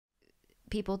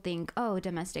people think, oh,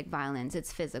 domestic violence,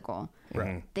 it's physical.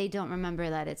 Right. They don't remember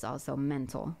that it's also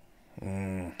mental.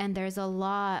 And there's a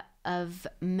lot of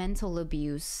mental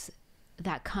abuse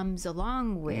that comes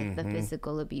along with the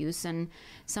physical abuse. And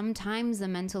sometimes the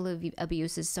mental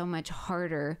abuse is so much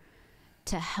harder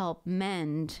to help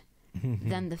mend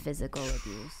than the physical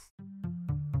abuse.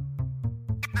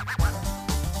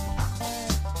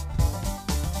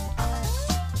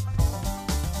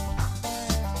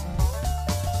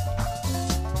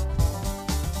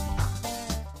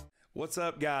 What's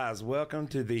up, guys? Welcome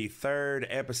to the third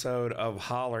episode of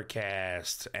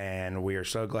HollerCast, and we are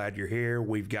so glad you're here.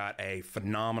 We've got a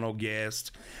phenomenal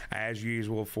guest, as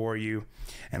usual, for you,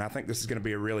 and I think this is going to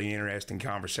be a really interesting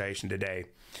conversation today.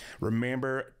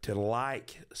 Remember to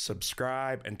like,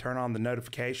 subscribe, and turn on the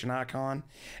notification icon,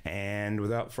 and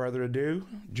without further ado,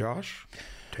 Josh,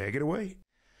 take it away.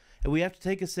 And we have to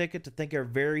take a second to thank our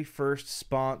very first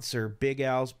sponsor, Big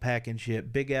Al's Pack and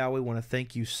Ship. Big Al, we want to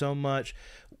thank you so much.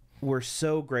 We're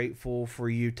so grateful for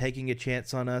you taking a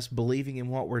chance on us, believing in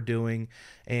what we're doing,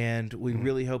 and we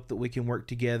really hope that we can work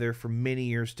together for many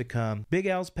years to come. Big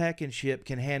Al's Pack and Ship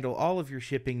can handle all of your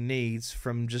shipping needs,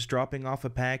 from just dropping off a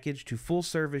package to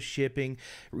full-service shipping,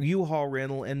 U-Haul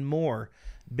rental, and more.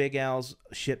 Big Al's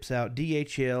ships out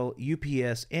DHL,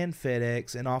 UPS, and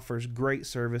FedEx, and offers great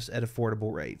service at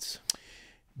affordable rates.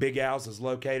 Big Al's is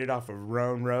located off of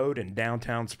Roan Road in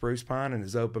downtown Spruce Pine and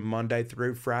is open Monday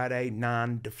through Friday,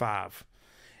 9 to 5.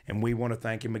 And we want to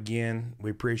thank him again.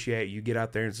 We appreciate you. Get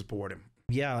out there and support him.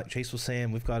 Yeah, like Chase was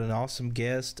saying, we've got an awesome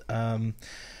guest.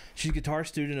 She's a guitar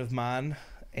student of mine,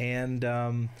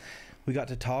 and we got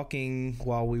to talking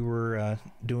while we were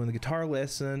doing the guitar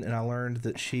lesson, and I learned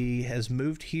that she has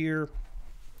moved here,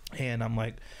 and I'm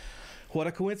like, what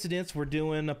a coincidence. We're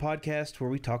doing a podcast where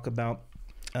we talk about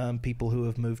people who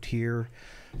have moved here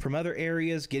from other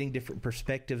areas, getting different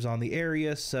perspectives on the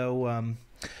area. So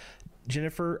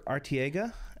Jennifer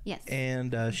Arteaga, Yes.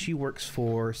 and she works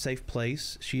for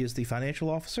Safeplace. She is the financial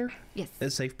officer Yes.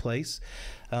 at Safeplace,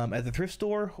 at the thrift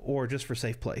store, or just for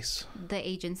Safeplace? The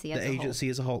agency as a The agency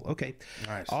as a whole. Okay.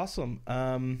 Nice. Awesome.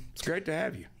 It's great to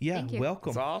have you. Yeah, Thank you. welcome.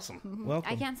 It's awesome.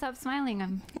 Welcome. I can't stop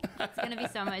smiling. It's going to be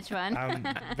so much fun. I'm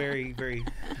very, very,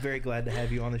 very glad to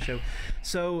have you on the show.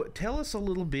 So tell us a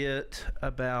little bit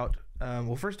about,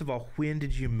 well, first of all, when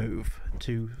did you move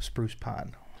to Spruce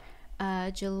Pine?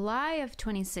 July of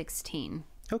 2016.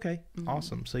 Okay,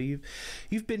 awesome. So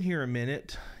you've been here a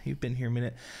minute.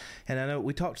 And I know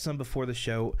we talked some before the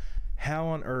show. How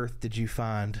on earth did you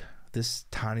find this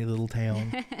tiny little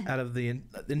town out of the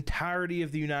entirety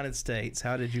of the United States?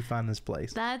 How did you find this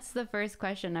place? That's the first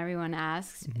question everyone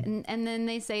asks. And then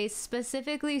they say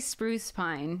specifically Spruce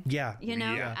Pine. Yeah. You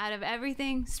know, Yeah. out of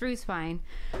everything, Spruce Pine.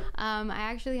 I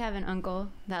actually have an uncle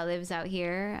that lives out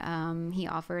here. He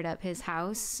offered up his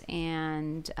house,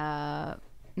 and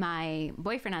my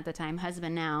boyfriend at the time,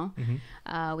 husband now,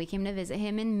 we came to visit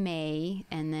him in May,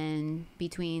 and then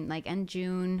between end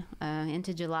June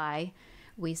into July,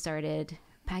 we started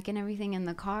packing everything in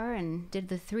the car and did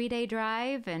the 3-day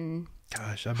drive, and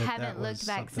Gosh, I bet haven't that was looked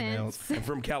back something since. else. And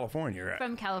from California, right?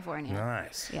 From California.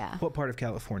 Nice. Yeah. What part of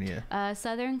California?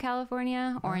 Southern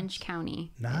California, Orange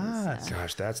County. Nice.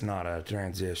 Gosh, that's not a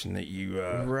transition that you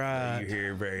Right. that you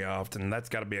hear very often. That's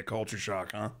got to be a culture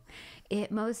shock, huh?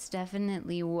 It most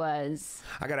definitely was.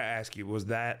 I got to ask you, was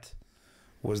that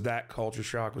culture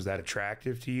shock? Was that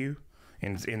attractive to you?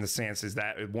 In the sense, is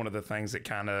that one of the things that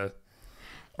kind of,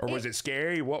 or was it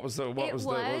scary? What was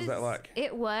that like?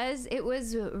 It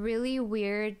was really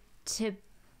weird to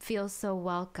feel so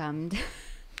welcomed.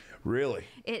 Really?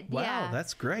 Wow, Yeah.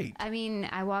 that's great. I mean,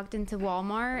 I walked into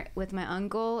Walmart with my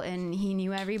uncle, and he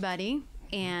knew everybody,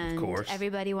 and Of course.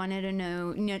 everybody wanted to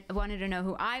know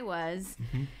who I was,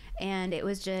 and it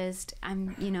was just,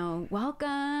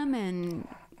 welcome, and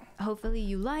hopefully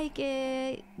you like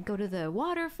it. Go to the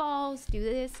waterfalls, do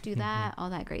this, do that, all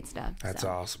that great stuff. That's So,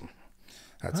 awesome.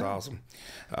 That's awesome.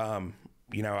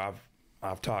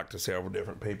 I've talked to several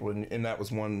different people, and that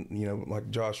was one,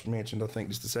 like Josh mentioned, I think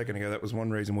just a second ago, that was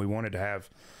one reason we wanted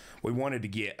to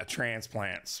get a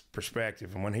transplant's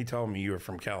perspective. And when he told me you were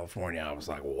from California, I was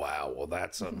like, wow, well,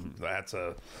 that's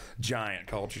a giant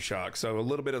culture shock. So a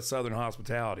little bit of Southern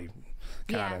hospitality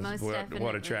Yeah, kind most of what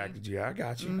definitely. attracted you. I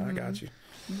got you. I got you.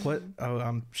 What? Oh,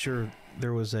 I'm sure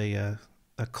there was a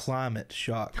climate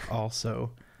shock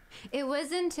also. It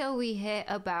wasn't until we hit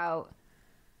about,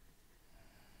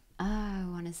 I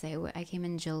want to say I came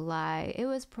in July. It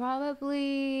was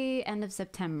probably end of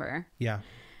September. Yeah.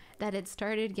 that it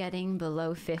started getting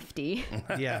below 50.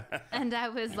 Yeah. And I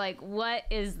was like, what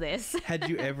is this? Had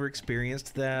you ever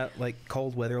experienced that, like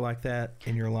cold weather like that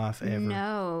in your life ever?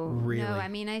 No. Really? No, I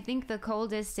mean, I think the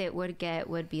coldest it would get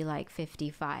would be like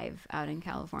 55 out in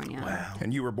California. Wow.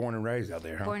 And you were born and raised out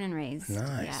there, huh? Born and raised.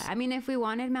 Nice. Yeah. I mean, if we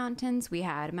wanted mountains, we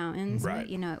had mountains. Right. But,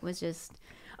 you know, it was just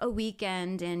a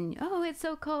weekend and, oh, it's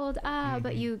so cold.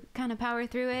 But you kind of power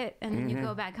through it and then you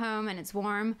go back home and it's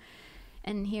warm.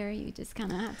 And here you just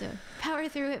kind of have to power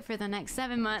through it for the next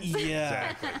 7 months.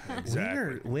 Yeah.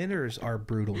 Exactly. Winters are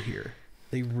brutal here.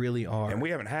 They really are. And we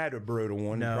haven't had a brutal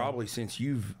one probably since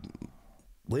you've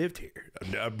lived here.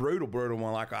 A brutal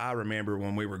one like I remember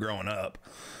when we were growing up.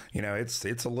 You know, it's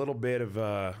a little bit of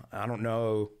I don't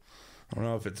know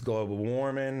if it's global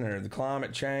warming or the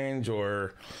climate change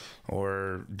or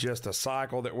just a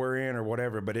cycle that we're in or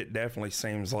whatever, but it definitely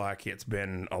seems like it's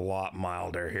been a lot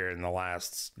milder here in the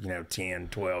last, 10,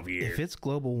 12 years. If it's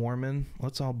global warming,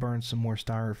 let's all burn some more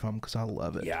styrofoam because I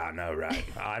love it. Yeah, I know, right?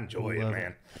 I enjoy it,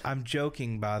 man. I'm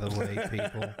joking, by the way,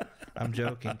 people. I'm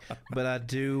joking. But I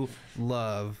do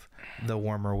love the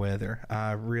warmer weather.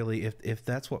 I really, if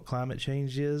that's what climate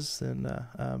change is, then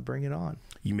bring it on.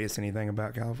 You miss anything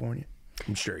about California?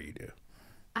 I'm sure you do.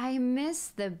 I miss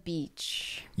the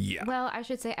beach. Yeah. Well, I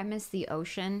should say I miss the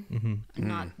ocean,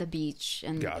 not the beach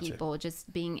and Gotcha. the people.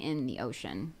 Just being in the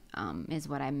ocean is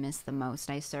what I miss the most.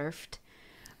 I surfed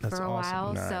That's for a awesome.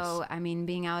 while, Nice. so I mean,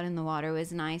 being out in the water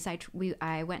was nice.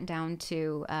 I went down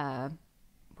to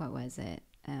what was it,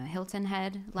 Hilton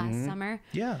Head last summer,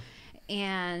 Yeah.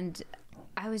 and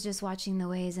I was just watching the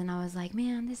waves, and I was like,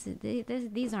 man,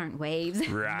 these aren't waves.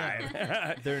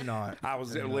 Right. They're not. I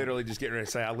was literally just getting ready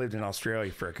to say I lived in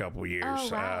Australia for a couple of years, Oh,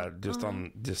 wow.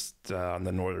 on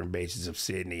the northern beaches of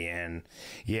Sydney, and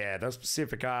yeah, those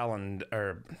Pacific Ocean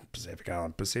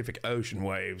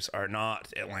waves are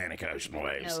not Atlantic Ocean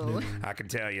waves. No. I can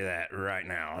tell you that right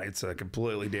now. It's a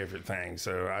completely different thing,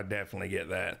 so I definitely get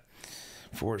that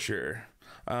for sure.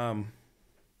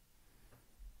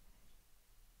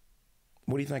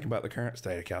 What do you think about the current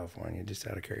state of California, just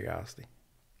out of curiosity?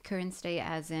 Current state,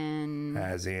 as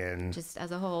in just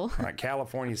as a whole. Like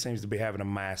California seems to be having a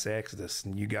mass exodus,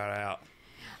 and you got out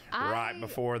right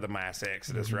before the mass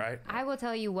exodus, right? I will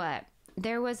tell you what.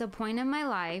 There was a point in my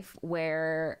life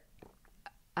where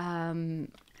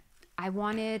I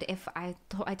wanted, I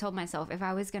told myself if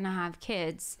I was going to have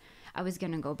kids, I was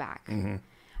going to go back.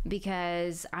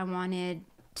 Because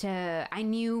I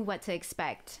knew what to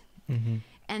expect.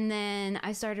 And then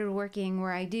I started working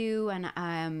where I do, and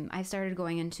I started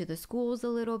going into the schools a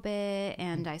little bit,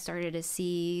 and I started to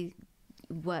see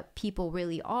what people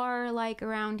really are like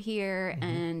around here,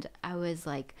 and I was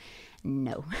like,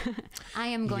 no, I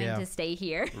am going to stay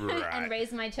here and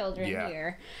raise my children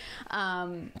here.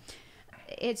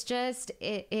 It's just,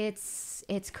 it's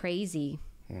crazy.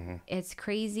 It's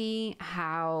crazy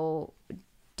how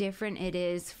different it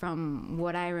is from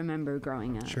what I remember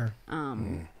growing up. Sure.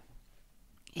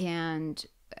 And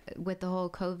with the whole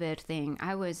COVID thing,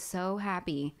 I was so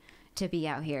happy to be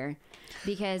out here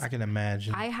because I can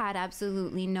imagine. I had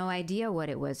absolutely no idea what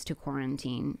it was to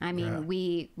quarantine. I mean,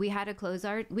 we had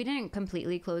to we didn't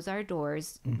completely close our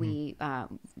doors. We,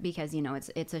 because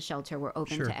it's a shelter. We're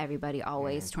open to everybody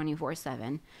always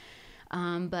 24/7.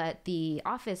 But the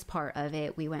office part of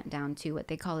it, we went down to what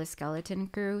they call a skeleton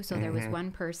crew. So there was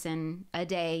one person a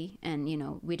day, and,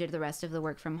 we did the rest of the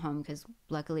work from home because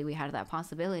luckily we had that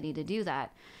possibility to do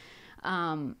that.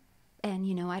 And,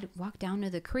 I'd walk down to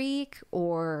the creek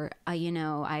or,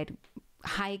 I'd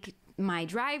hike my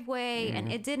driveway,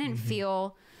 and it didn't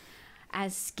feel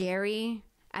as scary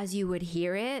as you would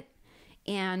hear it.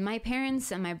 And my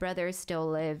parents and my brother still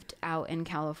lived out in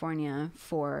California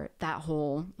for that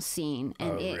whole scene.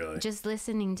 And really? Just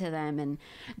listening to them and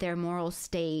their moral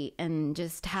state and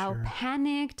just how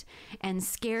panicked and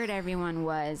scared everyone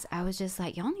was, I was just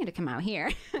like, y'all need to come out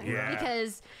here. Yeah.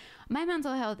 Because my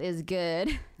mental health is good.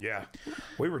 Yeah.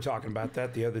 We were talking about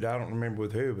that the other day. I don't remember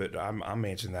with who, but I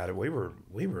mentioned that we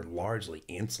were largely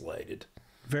insulated.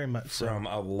 Very much so. From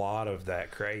a lot of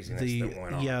that craziness that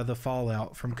went on. Yeah, the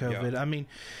fallout from COVID. Yeah. I mean,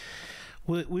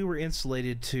 we were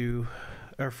insulated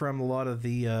from a lot of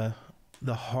the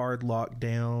hard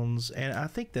lockdowns, and I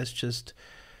think that's just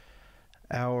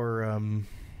our I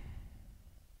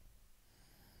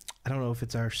don't know if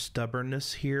it's our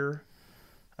stubbornness here,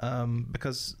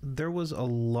 because there was a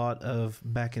lot of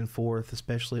back and forth,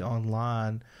 especially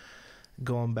online,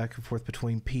 going back and forth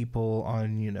between people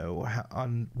on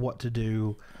on what to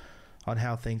do, on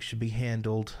how things should be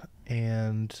handled,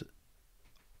 and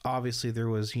obviously there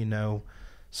was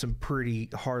some pretty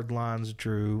hard lines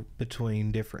drew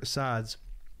between different sides.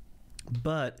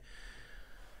 But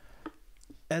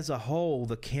as a whole,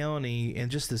 the county and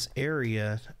just this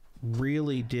area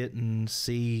really didn't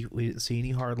see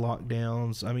any hard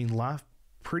lockdowns. I mean, life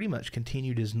pretty much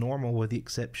continued as normal with the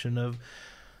exception of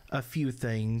a few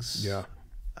things. Yeah.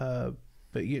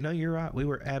 But you're right. We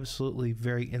were absolutely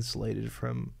very insulated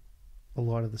from a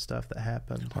lot of the stuff that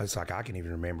happened. Well, it's like I can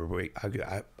even remember.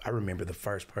 I remember the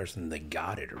first person that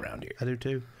got it around here. I do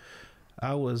too.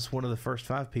 I was one of the first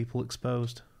 5 people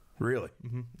exposed. Really?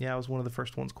 Mm-hmm. Yeah, I was one of the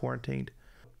first ones quarantined.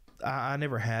 I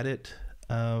never had it,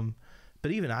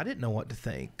 but even I didn't know what to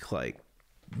think. Like,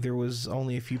 there was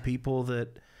only a few people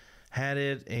that had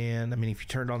it, and I mean, if you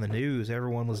turned on the news,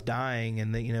 everyone was dying,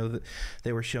 and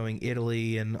they were showing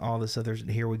Italy and all this other.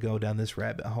 And here we go down this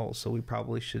rabbit hole. So we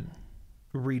probably should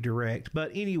redirect.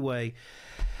 But anyway,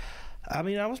 I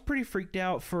mean, I was pretty freaked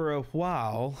out for a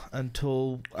while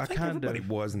until I kind of. Everybody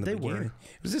was in the beginning. Were.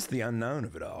 It was just the unknown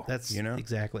of it all. That's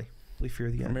exactly. We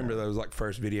fear the I unknown. remember those like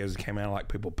first videos that came out, like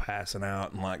people passing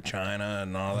out in like China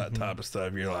and all that type of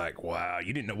stuff. You're like, wow,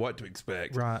 you didn't know what to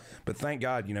expect. Right. But thank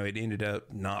God, it ended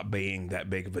up not being that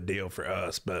big of a deal for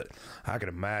us. But I could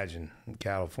imagine in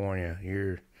California,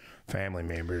 your family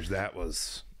members, that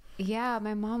was. Yeah,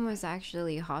 my mom was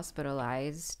actually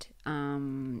hospitalized.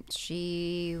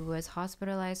 She was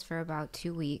hospitalized for about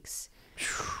 2 weeks.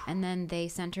 And then they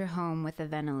sent her home with a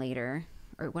ventilator,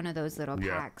 or one of those little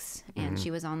packs, and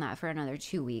she was on that for another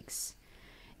 2 weeks,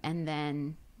 and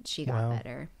then she got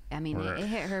better. I mean, it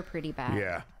hit her pretty bad.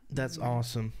 Yeah. That's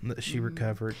awesome that she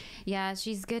recovered. Yeah,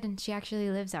 she's good, and she actually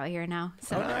lives out here now.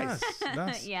 So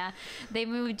Nice. yeah, they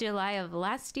moved July of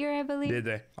last year, I believe. Did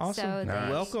they? Awesome. So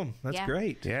Welcome. That's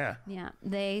great. Yeah. Yeah,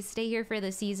 they stay here for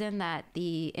the season that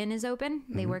the inn is open.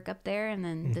 They work up there, and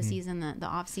then the season the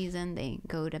off season they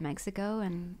go to Mexico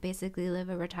and basically live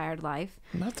a retired life.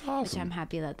 That's Which awesome. I'm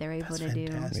happy that they're able to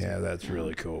fantastic. do. Yeah, that's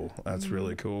really cool. That's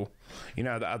really cool.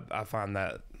 I find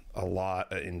that a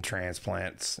lot in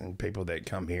transplants and people that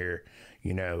come here.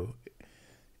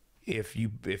 If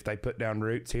they put down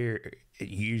roots here,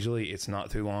 usually it's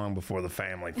not too long before the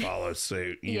family follows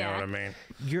suit. You know what I mean?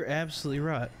 You're absolutely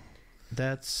right.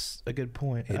 That's a good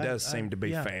point. It does seem to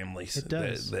be families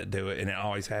that do it, and it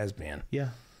always has been.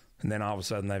 Yeah. And then all of a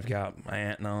sudden they've got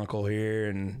aunt and uncle here,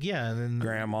 and and then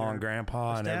grandma and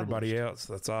grandpa and everybody else.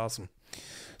 That's awesome.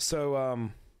 So,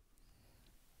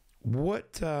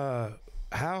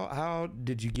 how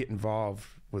did you get involved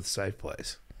with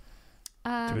Safeplace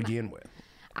to begin with?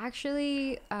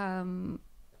 Actually,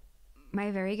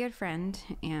 my very good friend,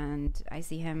 and I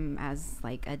see him as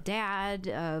like a dad,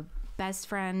 a best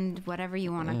friend, whatever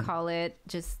you want to call it,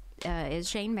 just is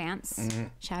Shane Vance.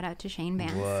 Shout out to Shane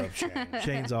Vance. Love Shane.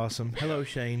 Shane's awesome. Hello,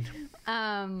 Shane.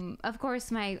 Of course,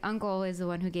 my uncle is the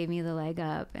one who gave me the leg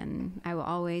up, and I will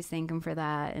always thank him for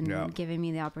that, and giving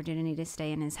me the opportunity to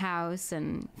stay in his house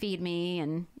and feed me,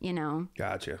 and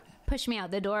Gotcha. push me out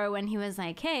the door when he was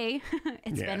like, "Hey,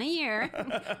 it's been a year.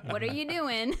 What are you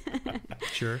doing?"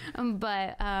 Sure.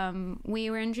 But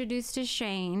we were introduced to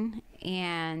Shane,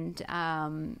 and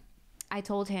I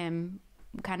told him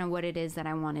kind of what it is that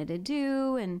I wanted to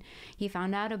do, and he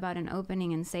found out about an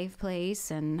opening in Safeplace,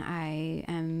 and I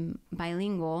am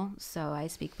bilingual, so I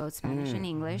speak both Spanish and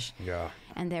English. Yeah.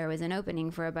 And there was an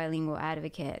opening for a bilingual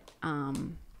advocate.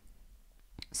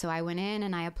 So I went in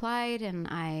and I applied and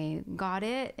I got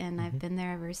it, and I've been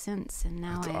there ever since. And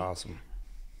now That's I awesome.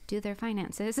 do their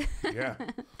finances. Yeah.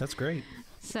 That's great.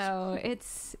 So it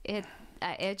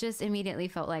just immediately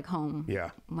felt like home.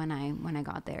 Yeah. When I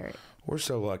got there. We're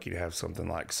so lucky to have something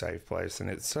like Safeplace, and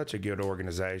it's such a good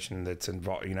organization that's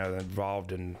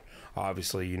involved in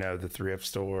obviously the thrift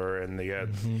store and the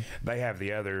they have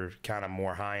the other kind of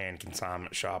more high end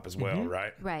consignment shop as well,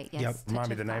 right? Right. Yes. Yep. Remind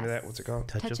me the name of that. What's it called?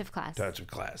 Touch of Class. Touch of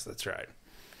Class. That's right.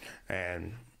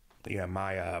 And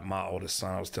my oldest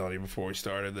son, I was telling you before we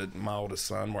started that my oldest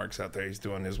son works out there. He's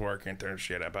doing his work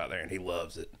internship up out there, and he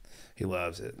loves it. He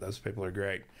loves it. Those people are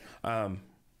great.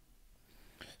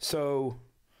 So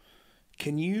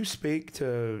can you speak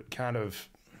to kind of,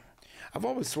 I've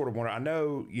always sort of wondered, I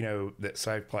know, that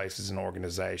Safeplace is an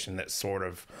organization that sort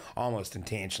of almost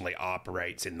intentionally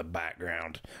operates in the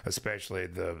background, especially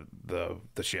the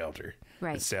shelter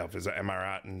itself. Am I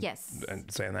right in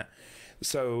saying that?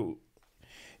 So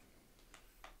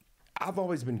I've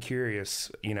always been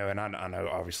curious, and I know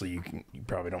obviously you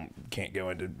probably can't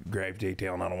go into grave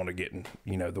detail, and I don't want to get in,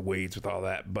 the weeds with all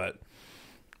that, but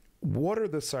what are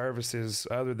the services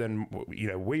other than,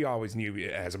 we always knew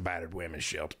it as a battered women's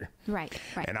shelter. Right.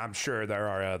 And I'm sure there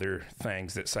are other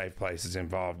things that Safeplace is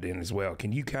involved in as well.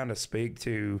 Can you kind of speak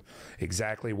to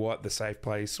exactly what the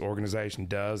Safeplace organization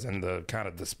does and the kind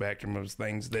of the spectrum of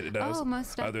things that it does? Oh,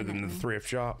 most definitely. Other than the thrift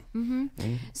shop?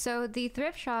 So the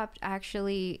thrift shop,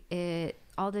 actually,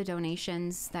 all the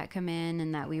donations that come in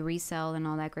and that we resell and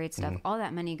all that great stuff, all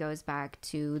that money goes back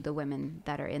to the women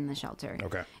that are in the shelter.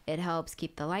 Okay. It helps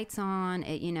keep the lights on.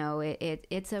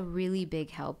 It's a really big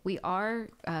help. We are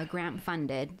grant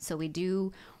funded, so we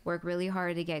do work really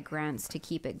hard to get grants to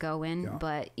keep it going. Yeah.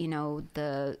 But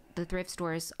the thrift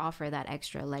stores offer that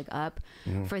extra leg up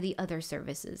for the other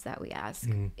services that we ask.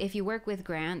 If you work with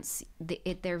grants,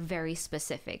 they're very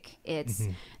specific. It's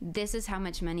this is how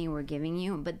much money we're giving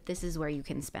you, but this is where you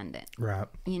can spend it. Right.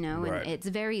 And it's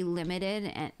very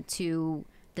limited to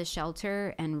the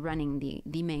shelter and running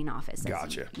the main office.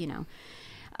 Gotcha.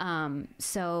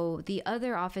 So the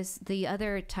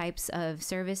other types of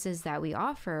services that we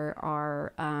offer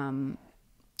are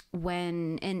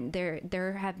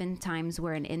there have been times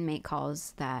where an inmate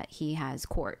calls that he has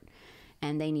court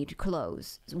and they need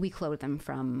clothes. We clothe them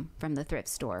from the thrift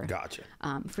store. Gotcha.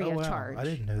 Free of charge. I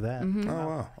didn't know that. Oh,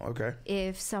 wow. Okay.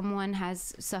 If someone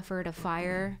has suffered a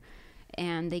fire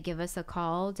and they give us a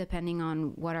call, depending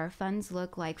on what our funds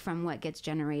look like from what gets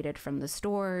generated from the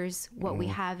stores, what we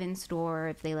have in store,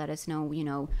 if they let us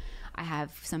know, I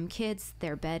have some kids,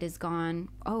 their bed is gone.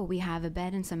 Oh, we have a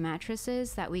bed and some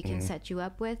mattresses that we can set you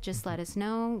up with. Just let us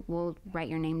know. We'll write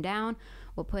your name down.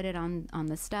 We'll put it on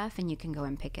the stuff and you can go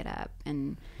and pick it up.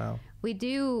 And we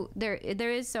do, there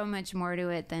is so much more to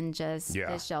it than just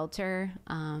the shelter.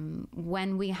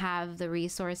 When we have the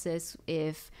resources,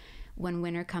 when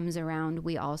winter comes around,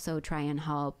 we also try and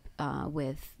help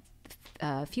with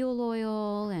fuel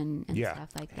oil and stuff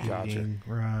like that. Gotcha.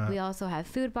 Right. We also have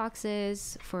food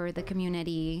boxes for the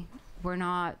community. We're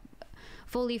not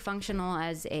fully functional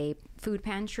as a food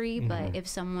pantry, but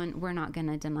if we're not going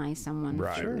to deny someone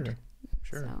food.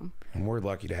 Sure. So. And we're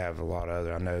lucky to have a lot of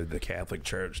I know the Catholic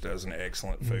Church does an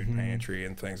excellent food pantry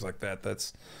and things like that.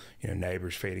 That's,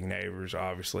 neighbors feeding neighbors,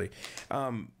 obviously.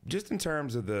 Just in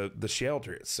terms of the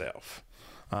shelter itself,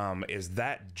 is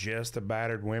that just a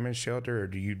battered women's shelter, or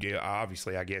do you deal?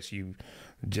 Obviously, I guess you,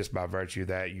 just by virtue of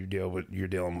that, you're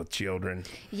dealing with children.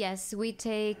 Yes, we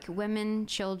take women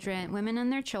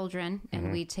and their children,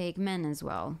 and we take men as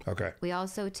well. Okay. We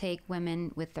also take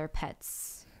women with their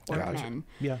pets. Or men.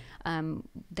 Yeah.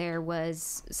 There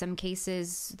was some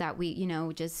cases that we,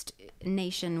 just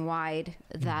nationwide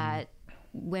that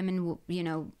women,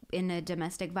 in a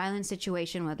domestic violence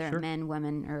situation, whether men,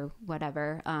 women, or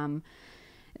whatever,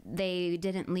 they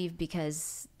didn't leave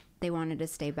because they wanted to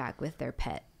stay back with their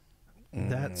pet.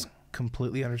 That's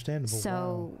completely understandable.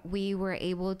 So we were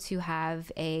able to have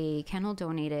a kennel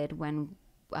donated when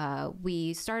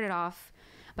we started off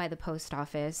by the post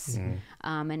office,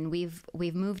 and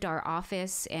we've moved our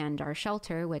office and our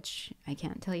shelter, which I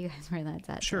can't tell you guys where that's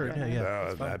at. Sure,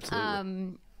 yeah,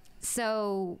 absolutely.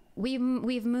 So we've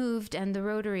moved, and the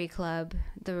Rotary Club,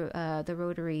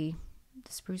 the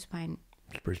Spruce Pine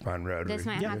Rotary. This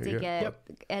might have to get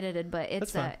edited, but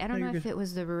it's I don't know if it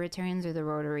was the Rotarians or the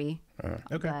Rotary.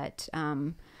 Okay. But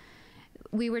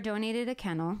we were donated a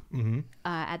kennel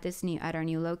at our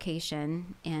new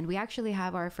location, and we actually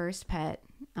have our first pet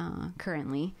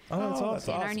currently. Oh, that's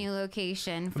awesome. In our new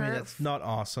location. That's not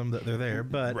awesome that they're there,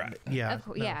 but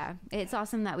yeah, it's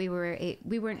awesome that we were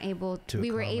able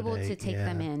to take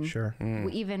them in,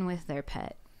 even with their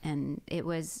pet, and it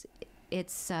was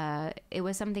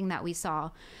something that we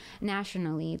saw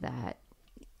nationally, that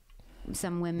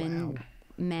some women,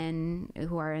 men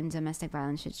who are in domestic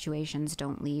violence situations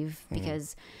don't leave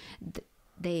because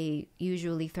they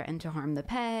usually threaten to harm the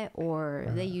pet, or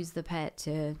they use the pet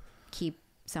to keep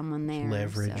someone there.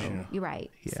 Leverage. So, you're right.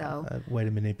 Yeah, so a way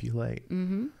to manipulate.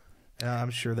 I'm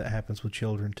sure that happens with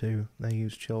children too. They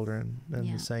use children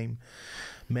in the same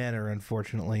manner,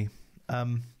 unfortunately.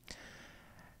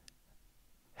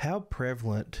 How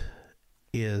prevalent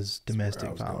is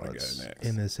domestic violence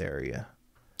in this area?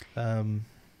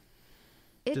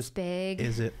 It's big.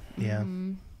 Is it? Yeah.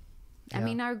 I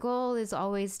mean, our goal is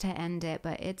always to end it,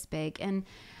 but it's big. And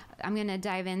I'm going to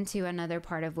dive into another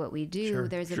part of what we do.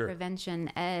 There's a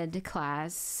prevention ed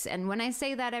class. And when I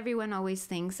say that, everyone always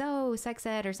thinks, oh, sex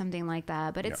ed or something like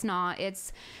that. But it's not.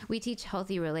 We teach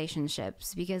healthy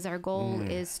relationships, because our goal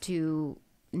is to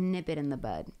nip it in the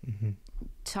bud.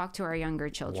 Talk to our younger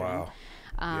children.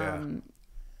 Wow.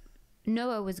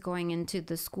 Noah was going into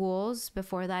the schools.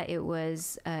 Before that, it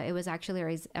was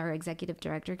actually our executive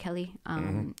director, Kelly.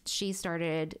 She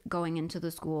started going into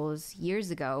the schools years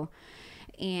ago,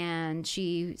 and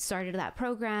she started that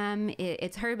program.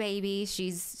 It's her baby.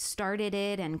 She's started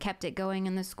it and kept it going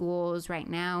in the schools. Right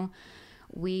now,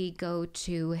 we go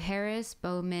to Harris,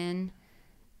 Bowman,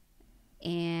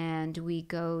 and we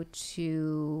go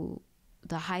to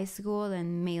the high school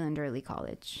and Mayland Early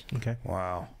College. Okay.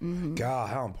 Wow. God,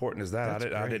 how important is that?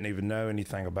 I didn't even know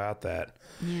anything about that.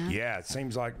 Yeah. It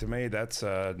seems like to me that's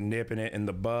nipping it in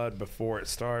the bud before it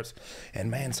starts. And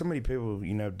man, so many people,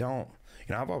 don't.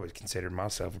 I've always considered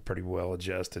myself a pretty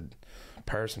well-adjusted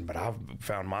person, but I've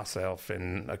found myself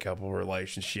in a couple of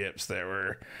relationships that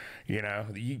were,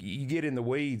 you get in the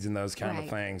weeds and those kind of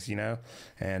things,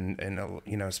 and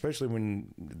especially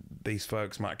when these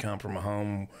folks might come from a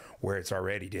home where it's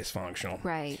already dysfunctional.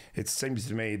 Right. It seems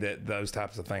to me that those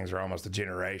types of things are almost a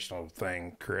generational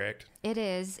thing, correct? It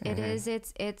is. It is.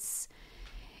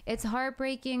 It's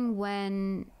heartbreaking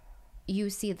when you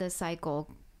see the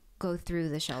cycle go through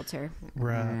the shelter.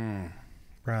 Right.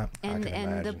 Right.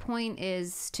 And the point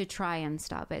is to try and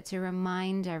stop it, to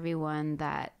remind everyone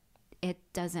that it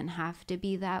doesn't have to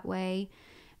be that way,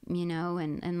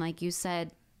 and like you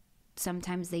said,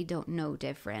 sometimes they don't know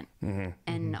different.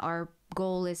 And our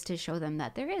goal is to show them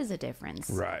that there is a difference.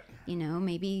 Right.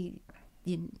 Maybe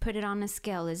you put it on a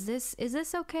scale. Is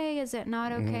this okay? Is it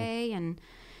not okay? And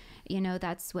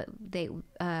that's what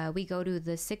we go to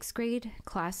the 6th grade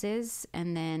classes,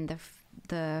 and then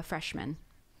the freshmen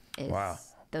is, wow.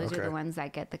 Those are the ones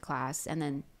that get the class, and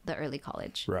then the early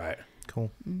college. Right. Cool.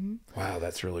 Wow,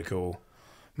 that's really cool.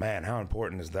 Man, how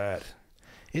important is that?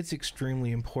 It's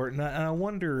extremely important. And I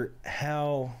wonder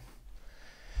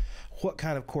what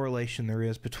kind of correlation there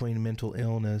is between mental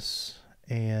illness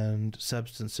and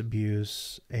substance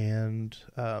abuse and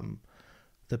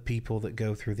the people that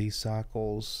go through these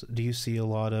cycles. Do you see a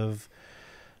lot of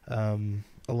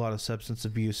substance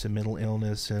abuse and mental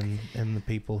illness and the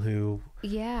people who...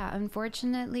 Yeah,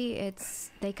 unfortunately,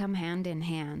 they come hand in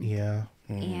hand. Yeah.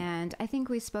 And I think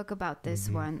we spoke about this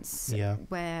once. Yeah.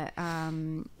 Where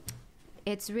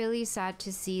it's really sad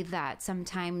to see that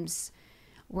sometimes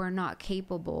we're not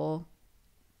capable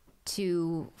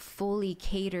to fully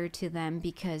cater to them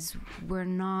because we're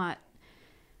not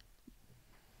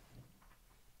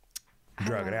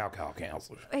drug and alcohol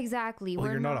counselors. Exactly. Well,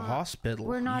 you're not a hospital.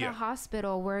 We're not a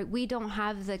hospital where we don't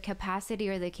have the capacity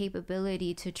or the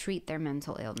capability to treat their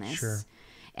mental illness. Sure.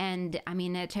 And I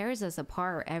mean, it tears us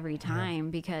apart every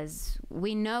time because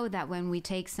we know that when we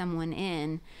take someone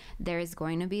in, there is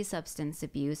going to be substance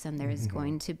abuse and there is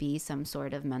going to be some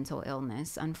sort of mental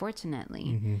illness,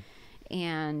 unfortunately.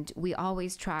 And we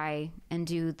always try and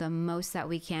do the most that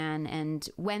we can. And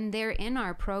when they're in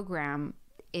our program,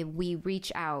 we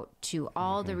reach out to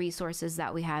all the resources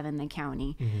that we have in the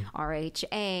county,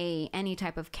 RHA, any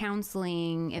type of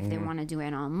counseling, if they want to do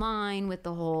it online with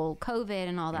the whole COVID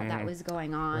and all that was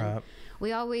going on. Right.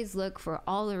 We always look for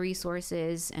all the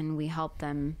resources and we help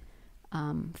them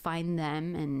find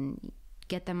them and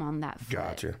get them on that foot,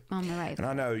 Gotcha. on the right And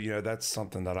I know, that's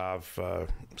something that I've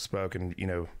spoken,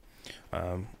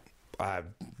 I have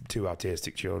 2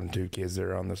 autistic children, 2 kids that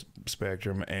are on the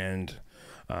spectrum, and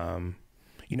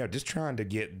just trying to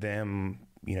get them,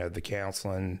 the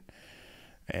counseling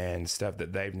and stuff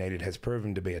that they've needed has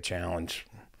proven to be a challenge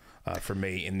for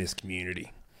me in this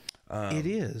community. It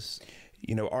is.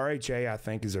 RHA, I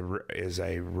think, is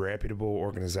a reputable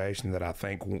organization that I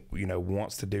think,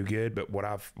 wants to do good. But what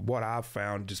I've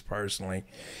found just personally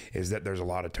is that there's a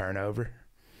lot of turnover.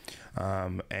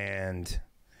 And,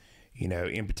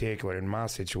 in particular in my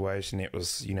situation, it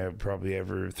was, probably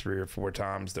every 3 or 4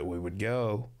 times that we would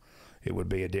go, it would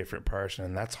be a different person.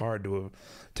 And that's hard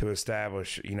to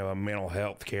establish, a mental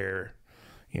health care,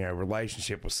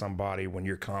 relationship with somebody when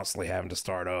you're constantly having to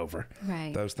start over.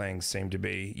 Right. Those things seem to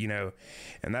be,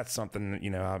 and that's something,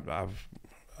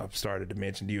 I've started to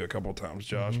mention to you a couple of times,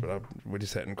 Josh, but we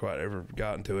just hadn't quite ever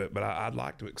gotten to it. But I'd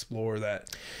like to explore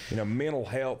that. Mental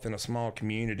health in a small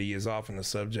community is often a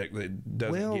subject that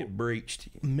doesn't get breached.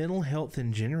 Mental health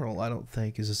in general, I don't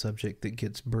think, is a subject that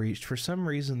gets breached. For some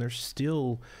reason, there's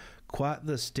still quite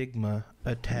the stigma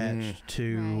attached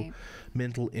to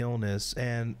mental illness.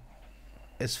 And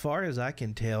as far as I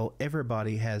can tell,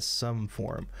 everybody has some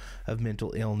form of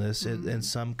mental illness in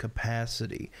some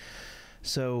capacity.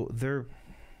 So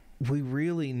we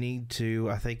really need to,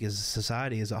 I think, as a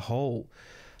society as a whole,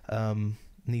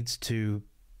 needs to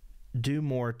do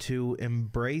more to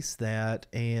embrace that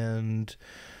and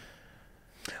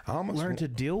learn to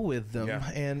deal with them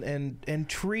and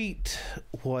treat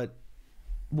what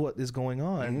what is going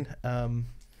on.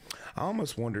 I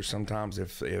almost wonder sometimes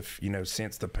if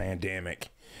since the pandemic,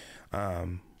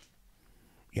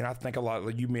 I think a lot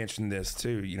of, you mentioned this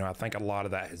too, I think a lot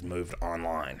of that has moved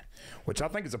online, which I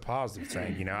think is a positive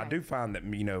thing. I do find that,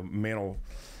 mental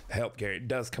health care, it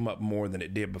does come up more than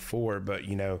it did before, but,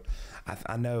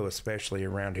 I know especially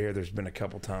around here, there's been a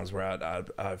couple times where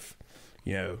I've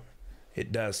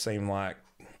it does seem like,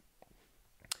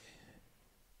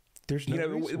 there's no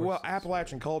resources.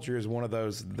 Appalachian culture is one of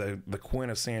those, the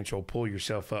quintessential pull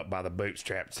yourself up by the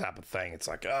bootstraps type of thing. It's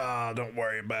like, oh, don't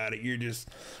worry about it. You're just,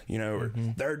 or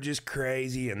they're just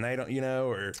crazy and they don't, you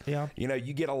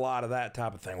get a lot of that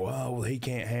type of thing. Well, he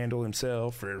can't handle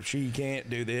himself, or she can't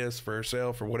do this for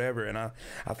herself, or whatever. And I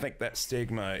think that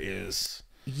stigma is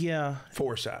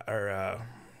foresight, or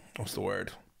what's the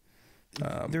word?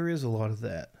 There is a lot of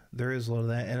that.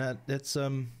 And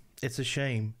it's a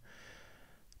shame.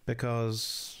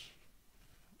 Because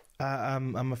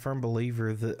I'm a firm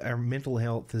believer that our mental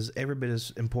health is every bit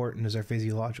as important as our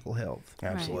physiological health.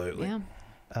 Absolutely. Right.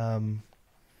 Yeah.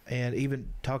 And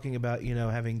even talking about,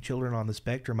 having children on the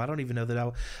spectrum, I don't even know that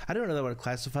I don't know that I would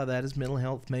classify that as mental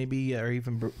health, maybe, or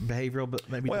even behavioral, but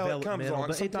maybe developmental.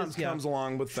 It comes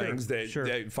along with things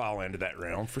that fall into that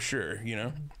realm, for sure,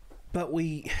 But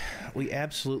we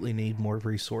absolutely need more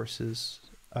resources.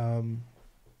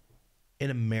 In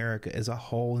America as a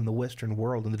whole, in the Western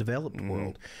world, in the developed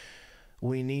world,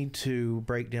 we need to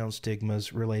break down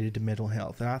stigmas related to mental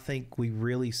health. And I think we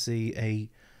really see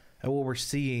we're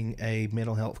seeing a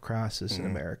mental health crisis in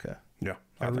America. Yeah,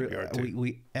 I think we are too.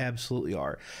 We absolutely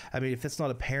are. I mean, if it's not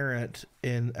apparent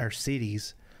in our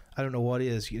cities, I don't know what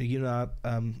is.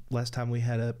 Last time we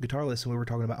had a guitar lesson, we were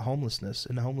talking about homelessness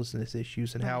and the homelessness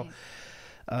issues and how,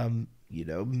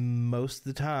 most of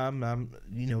the time, I'm,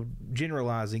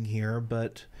 generalizing here,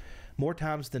 but more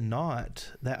times than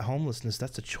not, that homelessness,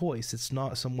 that's a choice. It's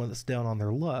not someone that's down on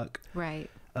their luck. Right.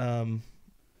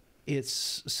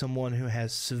 It's someone who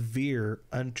has severe,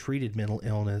 untreated mental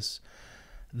illness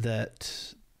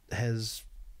that has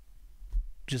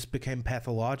just become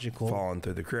pathological. Fallen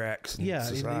through the cracks in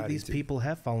society. These people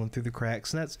have fallen through the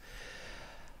cracks. And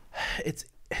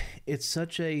it's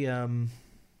such a...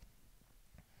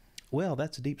 Well,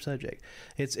 that's a deep subject.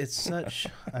 It's such...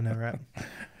 I know, right?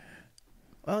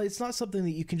 Well, it's not something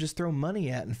that you can just throw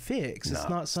money at and fix. It's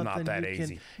not something not that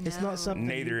easy. It's not something.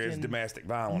 Neither is domestic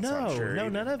violence. No, I'm sure,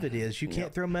 none of it is. You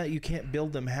can't throw money. You can't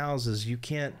build them houses. You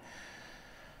can't.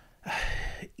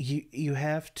 You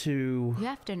have to. You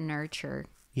have to nurture.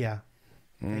 Yeah.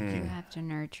 Thank you. You have to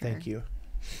nurture. Thank you.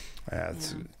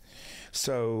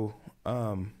 So,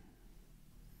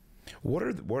 what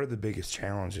are the biggest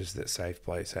challenges that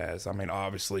Safeplace has? I mean,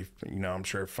 obviously, I'm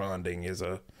sure funding is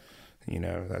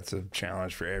that's a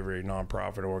challenge for every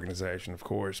nonprofit organization, of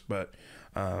course. But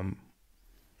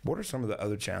what are some of the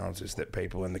other challenges that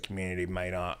people in the community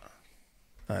may not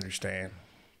understand?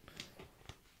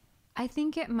 I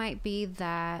think it might be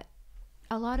that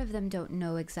a lot of them don't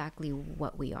know exactly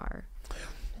what we are.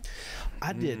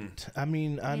 I didn't. I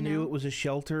mean, I knew it was a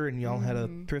shelter and y'all had a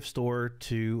thrift store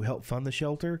to help fund the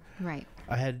shelter. Right.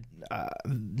 I had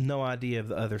no idea of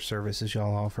the other services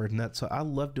y'all offered. And I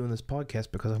love doing this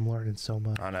podcast because I'm learning so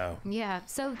much. I know. Yeah.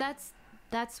 So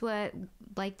that's what,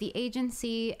 like, the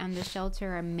agency and the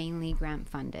shelter are mainly grant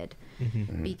funded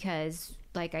because,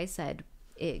 like I said,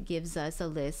 it gives us a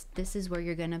list. This is where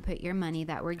you're going to put your money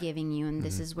that we're giving you. And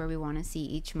this is where we want to see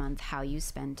each month how you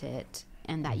spent it.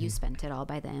 And that you spent it all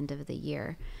by the end of the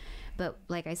year. But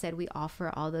like I said, we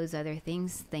offer all those other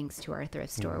things thanks to our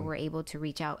thrift store. We're able to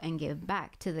reach out and give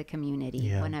back to the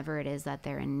community whenever it is that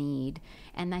they're in need.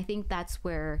 And I think that's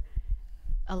where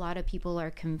a lot of people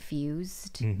are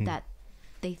confused, that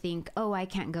they think, oh, I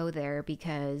can't go there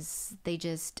because they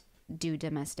just do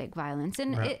domestic violence.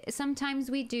 And sometimes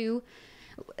we do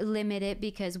limit it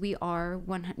because we are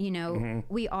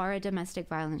we are a domestic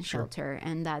violence shelter,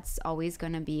 and that's always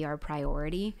going to be our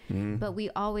priority. But we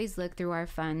always look through our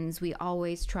funds. We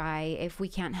always try, if we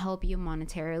can't help you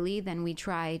monetarily, then we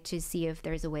try to see if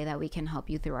there's a way that we can help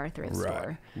you through our thrift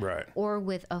store, or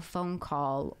with a phone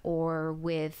call, or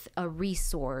with a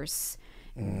resource,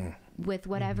 with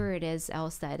whatever it is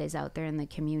else that is out there in the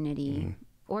community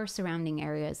or surrounding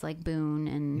areas like Boone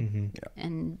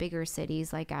and bigger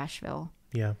cities like Asheville.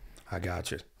 Yeah. I got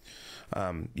you.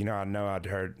 I know I'd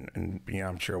heard, and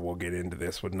I'm sure we'll get into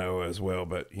this with Noah as well,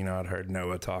 but I'd heard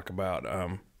Noah talk about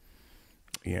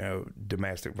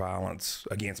domestic violence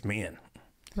against men.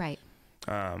 Right.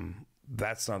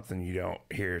 That's something you don't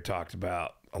hear talked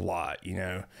about a lot.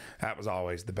 That was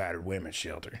always the battered women's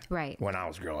shelter. Right. When I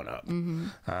was growing up.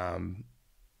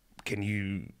 Can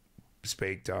you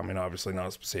speak to, I mean, obviously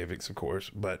not specifics, of course,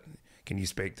 but can you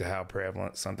speak to how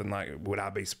prevalent something like, would I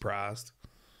be surprised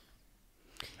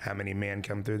how many men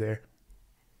come through there?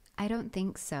 I don't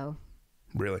think so.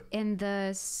 Really? In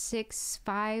the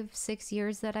 6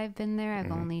 years that I've been there,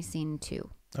 I've only seen 2.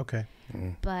 Okay.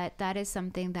 But that is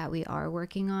something that we are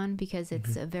working on because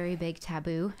it's a very big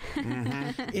taboo.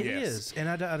 It is, and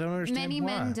I don't understand Many why.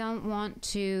 men don't want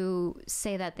to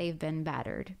say that they've been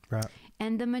battered. Right.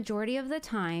 And the majority of the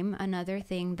time, another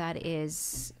thing that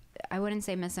is, I wouldn't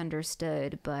say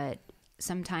misunderstood, but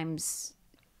sometimes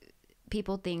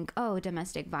people think, oh,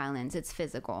 domestic violence, it's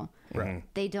physical. Right.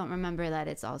 They don't remember that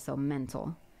it's also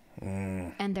mental.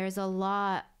 And there's a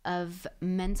lot of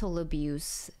mental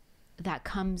abuse that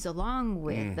comes along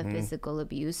with the physical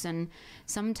abuse. And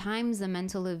sometimes the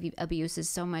mental abuse is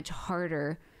so much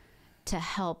harder to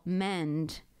help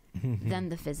mend than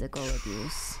the physical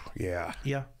abuse. Yeah.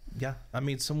 Yeah. Yeah. I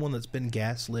mean, someone that's been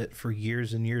gaslit for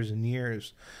years and years and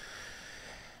years.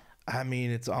 I mean,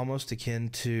 it's almost akin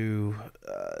to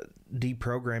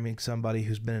deprogramming somebody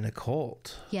who's been in a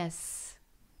cult. Yes.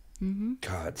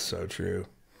 God, so true.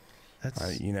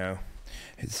 That's You know,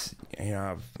 it's, you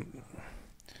know,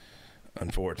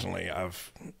 unfortunately,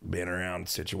 I've been around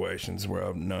situations where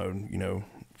I've known, you know,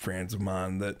 friends of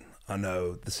mine that I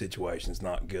know the situation's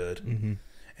not good.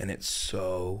 And it's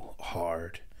so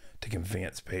hard to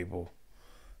convince people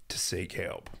to seek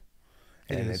help.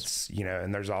 And it's, you know,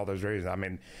 and there's all those reasons. I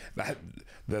mean,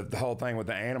 the whole thing with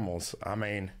the animals, I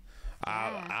mean,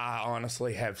 I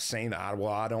honestly have seen that.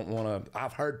 Well, I don't want to,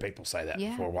 I've heard people say that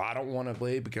before. Well, I don't want to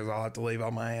leave because I'll have to leave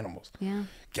all my animals. Yeah.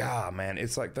 God, man,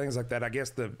 it's like things like that. I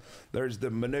guess there's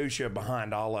the minutia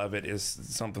behind all of it is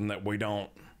something that we don't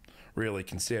really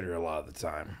consider a lot of the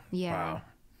time. Yeah. Wow.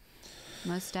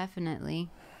 Most definitely.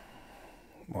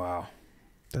 Wow.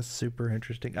 That's super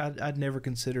interesting. I'd never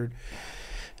considered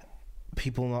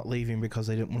people not leaving because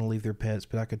they didn't want to leave their pets,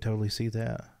 but I could totally see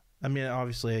that. I mean,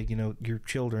 obviously, you know, your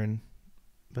children,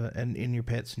 and your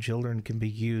pets and children can be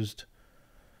used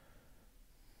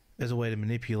as a way to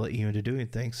manipulate you into doing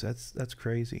things. That's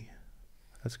crazy.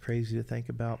 That's crazy to think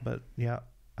about, but yeah,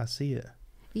 I see it.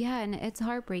 Yeah, and it's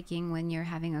heartbreaking when you're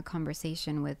having a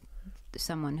conversation with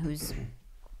someone who's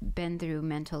been through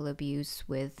mental abuse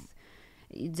with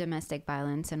domestic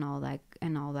violence and all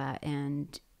that,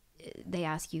 and they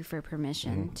ask you for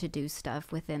permission to do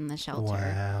stuff within the shelter.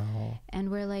 Wow. And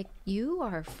we're like, you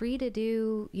are free to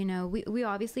do, you know, we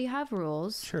obviously have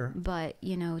rules. Sure. But,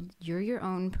 you know, you're your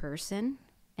own person.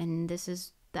 And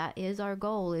that is our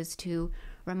goal, is to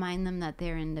remind them that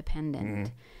they're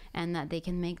independent and that they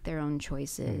can make their own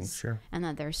choices. Sure. And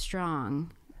that they're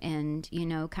strong. And, you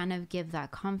know, kind of give that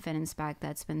confidence back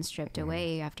that's been stripped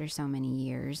away after so many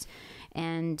years.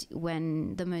 And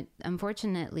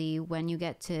unfortunately, when you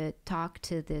get to talk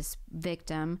to this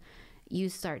victim, you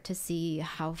start to see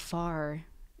how far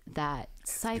that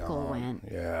cycle went.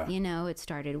 Yeah. You know, it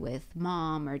started with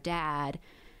mom or dad,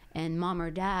 and mom or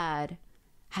dad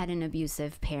had an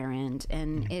abusive parent.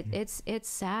 And it's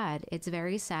sad. It's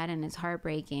very sad, and it's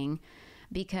heartbreaking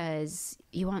because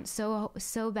you want so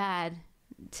bad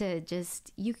to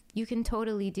just, you can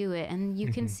totally do it, and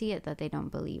you can see it that they don't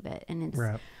believe it. And it's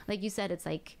Right. like you said, it's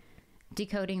like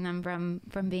decoding them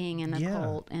from being in a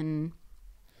cult. And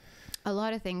a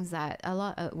lot of things that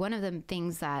one of the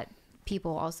things that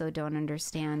people also don't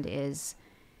understand is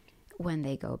when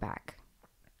they go back.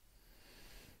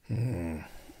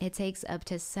 It takes up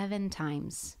to 7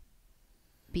 times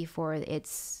before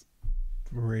it's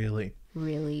Really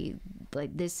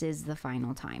like, this is the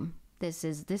final time. This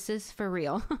is for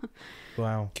real.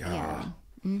 wow. God.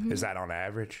 Yeah. Is that on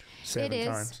average? 7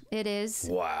 times? It is.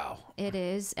 Wow. It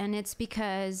is. And it's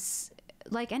because,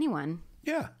 like anyone,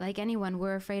 Yeah.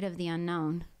 we're afraid of the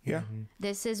unknown. Yeah.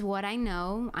 This is what I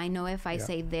know. I know if I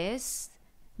say this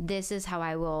is how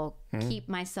I will keep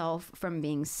myself from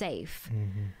being safe.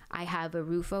 I have a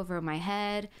roof over my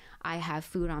head. I have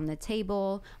food on the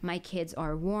table. My kids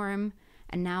are warm.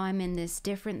 And now I'm in this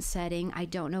different setting. I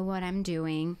don't know what I'm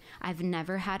doing. I've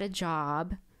never had a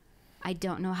job. I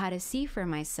don't know how to see for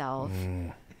myself.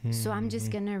 So I'm just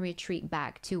going to retreat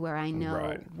back to where I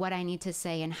know what I need to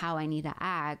say and how I need to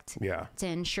act to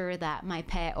ensure that my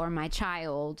pet or my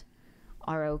child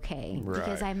are okay.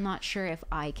 Because I'm not sure if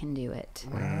I can do it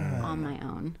on my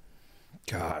own.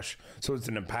 Gosh. So it's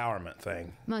an empowerment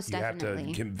thing. Most you definitely.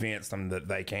 have to convince them that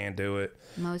they can do it.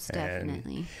 Most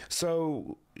definitely.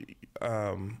 So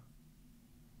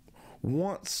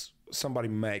once somebody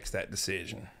makes that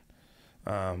decision,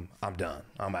 I'm done,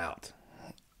 I'm out,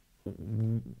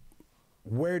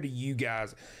 where do you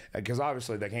guys, because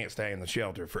obviously they can't stay in the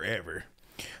shelter forever,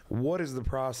 What is the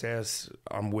process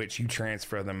on which you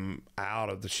transfer them out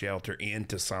of the shelter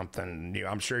into something new?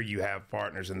 I'm sure you have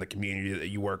partners in the community that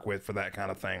you work with for that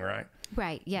kind of thing, right?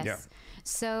 Right. Yes. Yeah.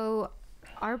 So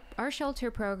our shelter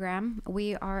program,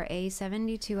 we are a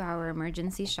 72-hour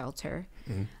emergency shelter.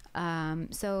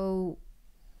 So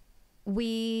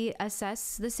we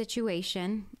assess the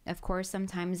situation. Of course,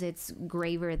 sometimes it's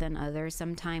graver than others.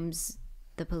 Sometimes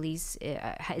the police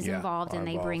is involved and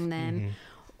they bring them.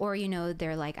 Or,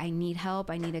 they're like, I need help.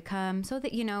 I need to come. So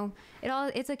that,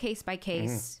 it's a case by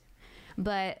case.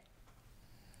 But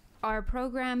our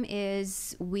program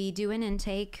is, we do an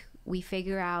intake. We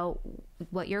figure out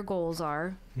what your goals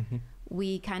are.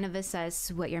 We kind of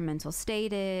assess what your mental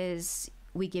state is.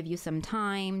 We give you some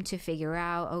time to figure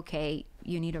out, okay,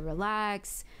 you need to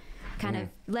relax. Kind of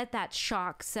let that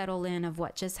shock settle in of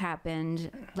what just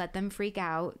happened. Let them freak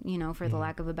out, for the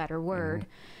lack of a better word.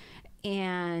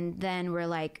 And then we're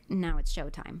like, now it's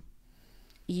showtime.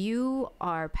 You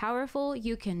are powerful.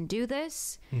 You can do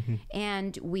this.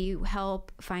 And we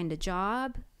help find a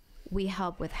job. We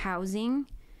help with housing.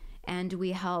 And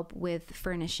we help with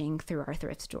furnishing through our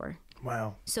thrift store.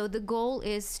 Wow. So the goal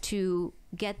is to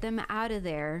get them out of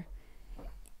there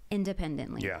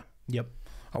independently. Yeah. Yep.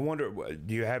 I wonder,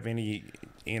 do you have any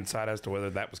insight as to whether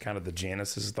that was kind of the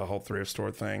genesis of the whole thrift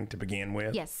store thing to begin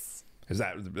with? Yes. Is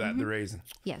that the reason?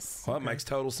 Yes. Well, it makes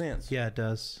total sense. Yeah, it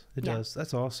does. It does.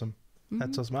 That's awesome.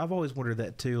 That's awesome. I've always wondered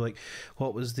that too. Like,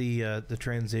 what was the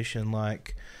transition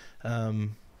like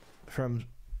from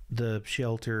the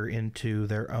shelter into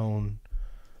their own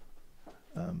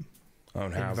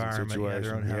Own housing environment? situation. Yeah,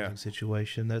 their own housing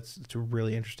situation. It's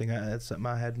really interesting. That's something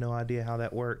I had no idea how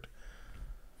that worked.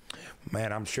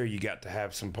 Man, I'm sure you got to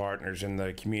have some partners in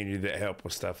the community that help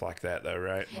with stuff like that, though,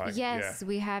 right? Like, Yes,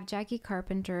 we have Jackie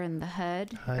Carpenter in the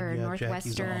HUD, or yeah,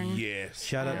 Jackie's Northwestern. Yes.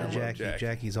 Shout out I to love Jackie.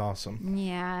 Jackie's awesome.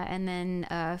 Yeah, and then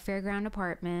Fairground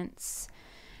Apartments,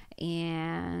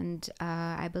 and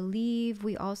I believe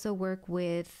we also work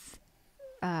with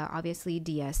obviously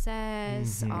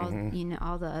DSS,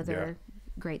 all the other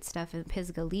great stuff in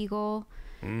Pisgah Legal.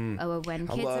 When I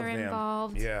kids love are them.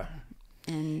 involved. Yeah.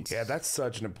 And Yeah, that's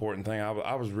such an important thing.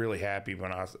 I was really happy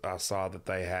when I saw that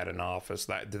they had an office.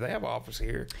 Do they have an office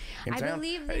here in I town?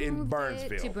 believe they in moved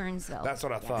Burnsville. it to Burnsville. That's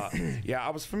what I thought. Yeah, I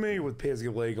was familiar with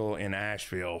Pisgah Legal in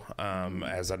Asheville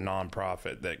as a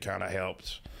nonprofit that kind of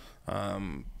helped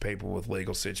people with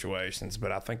legal situations.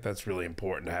 But I think that's really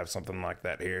important to have something like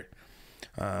that here.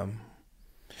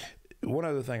 One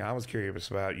other thing I was curious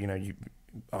about, you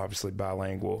obviously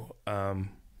bilingual.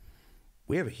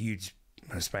 We have a huge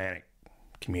Hispanic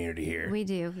community here. We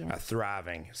do, A yes.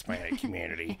 thriving Hispanic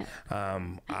community.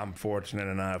 I'm fortunate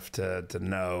enough to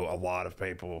know a lot of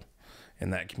people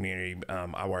in that community.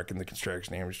 I work in the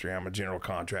construction industry. I'm a general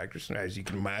contractor. So as you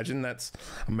can imagine, I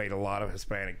made a lot of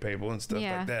Hispanic people and stuff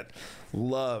like that.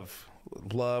 Love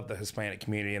the Hispanic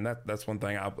community, and that's one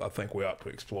thing I think we ought to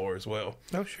explore as well.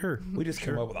 Oh, sure. We just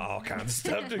come up with all kinds of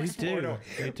stuff to explore.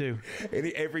 We do.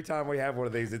 Every time we have one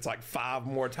of these, it's like 5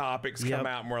 more topics come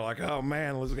out, and we're like, oh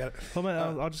man, let's get it. Well,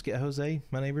 man, I'll just get Jose,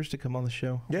 my neighbors, to come on the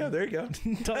show. Yeah, there you go.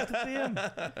 Talk to them.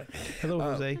 Hello,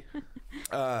 Jose.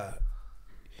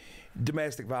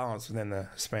 Domestic violence within the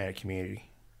Hispanic community.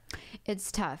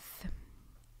 It's tough.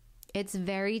 It's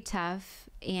very tough,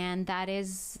 and that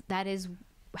is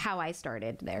how I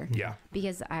started there. Yeah.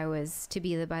 Because I was to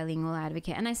be the bilingual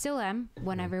advocate, and I still am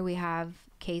whenever we have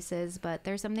cases, but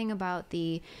there's something about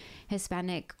the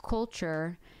Hispanic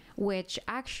culture, which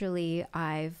actually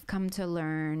I've come to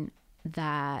learn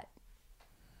that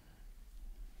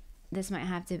this might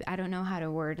have to, I don't know how to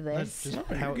word this,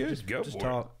 Just Go for it.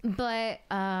 talk. but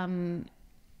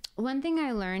one thing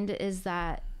I learned is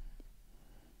that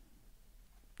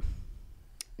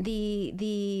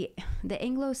the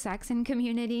Anglo-Saxon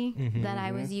community that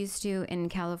I was used to in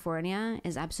California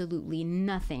is absolutely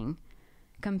nothing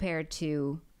compared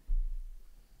to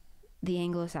the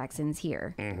Anglo-Saxons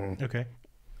here. Okay.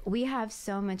 We have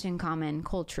so much in common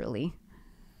culturally.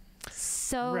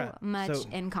 So much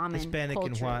in common Hispanic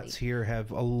culturally. and whites here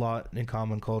have a lot in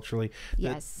common culturally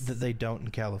Yes. that they don't in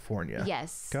California.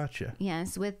 Yes. Gotcha.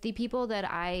 Yes, with the people that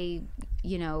I,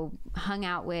 hung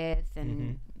out with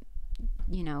and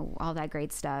all that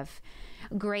great stuff.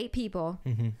 Great people,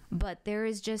 but there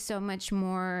is just so much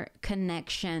more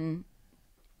connection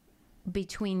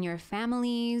between your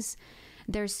families.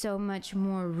 There's so much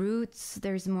more roots.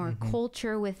 There's more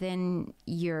culture within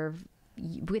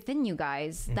you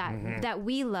guys that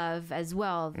we love as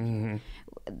well.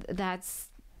 That's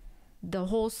the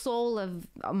whole soul of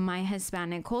my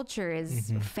Hispanic culture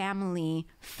is family,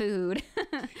 food,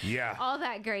 Yeah. all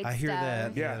that great I stuff. hear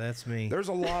that. Yeah. Yeah, that's me. There's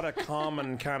a lot of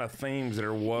common kind of themes that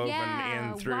are woven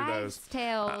in through wives' those.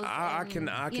 tales. I can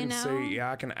you know? see.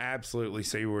 Yeah, I can absolutely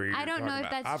see where you're. I don't know talking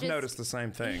if about. that's I've just noticed the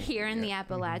same thing here in the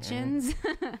Appalachians.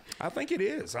 I think it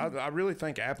is. I really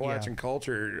think Appalachian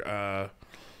culture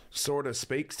sort of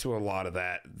speaks to a lot of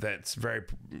that. That's very,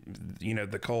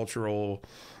 the cultural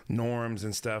norms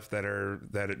and stuff that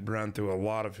it run through a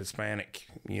lot of Hispanic,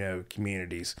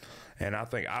 communities. And I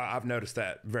think I've noticed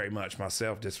that very much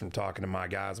myself, just from talking to my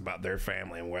guys about their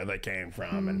family and where they came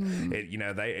from. And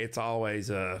it's always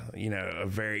a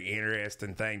very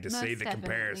interesting thing to see the definitely.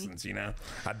 comparisons.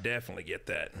 I definitely get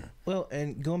that. Well,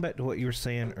 and going back to what you were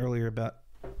saying earlier about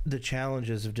the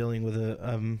challenges of dealing with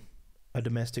a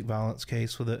domestic violence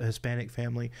case with a Hispanic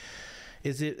family,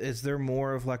 is there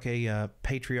more of like a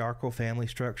patriarchal family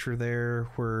structure there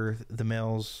where the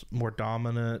male's more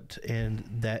dominant, and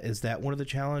is that one of the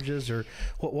challenges, or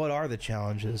what are the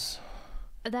challenges?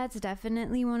 That's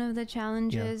definitely one of the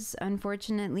challenges.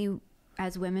 Unfortunately,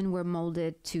 as women, we're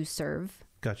molded to serve.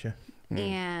 Gotcha.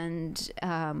 And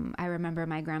I remember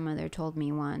my grandmother told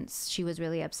me once, she was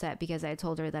really upset because I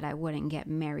told her that I wouldn't get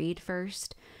married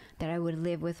first, that I would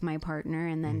live with my partner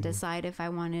and then decide if I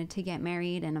wanted to get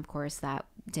married. And of course, that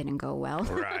didn't go well.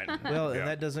 Right. Well, and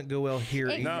that doesn't go well here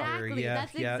either. Exactly. Yeah,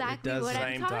 That's yeah, exactly it does. what I'm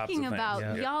Same types of talking things. about.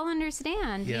 Yeah. Y'all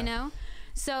understand, Yeah.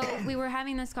 So we were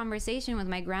having this conversation with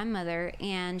my grandmother,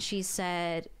 and she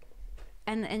said,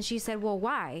 and she said, well,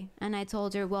 why? And I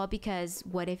told her, well, because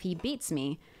what if he beats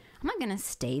me? I'm not going to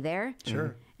stay there.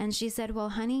 Sure. And she said, well,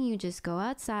 honey, you just go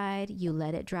outside, you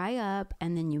let it dry up,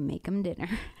 and then you make him dinner.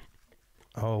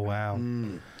 Oh, wow.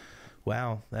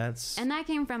 Wow, that's... And that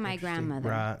came from my grandmother.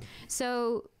 Right.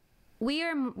 So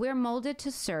we're molded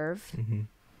to serve.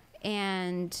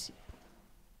 And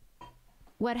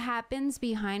what happens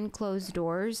behind closed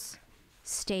doors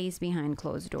stays behind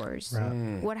closed doors.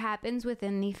 Right. What happens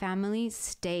within the family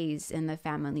stays in the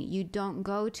family. You don't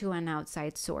go to an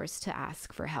outside source to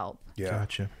ask for help. Yeah.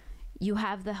 Gotcha. You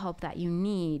have the help that you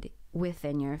need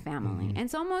within your family. And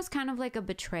it's almost kind of like a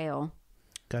betrayal.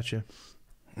 Gotcha.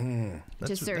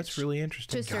 That's really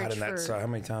interesting. To search God, and that's for. how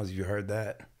many times have you heard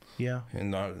that? Yeah.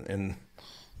 In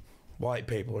white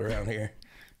people around here.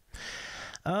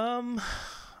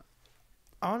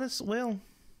 Honest, well,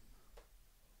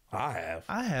 I have.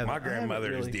 I My haven't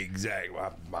grandmother is really. the exact.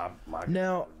 My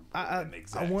Now, I an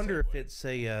exact wonder same if way. it's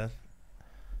a.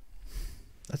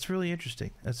 That's really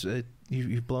interesting.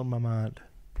 You've blown my mind.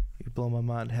 You've blown my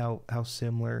mind how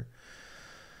similar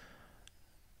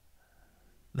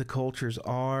the cultures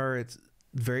are. It's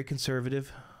very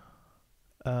conservative.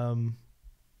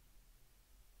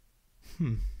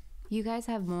 You guys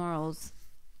have morals.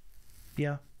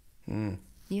 Yeah.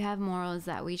 You have morals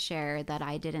that we share that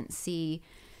I didn't see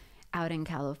out in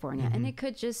California. And it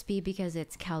could just be because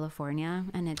it's California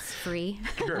and it's free.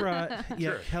 Right.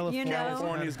 Yeah. Sure. California.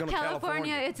 California's gonna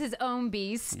California, it's his own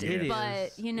beast. It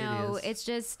But, is. It is. it's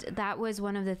just, that was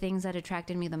one of the things that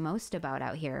attracted me the most about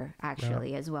out here,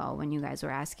 actually, as well, when you guys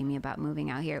were asking me about moving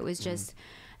out here. It was just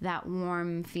that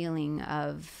warm feeling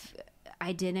of,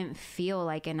 I didn't feel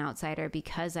like an outsider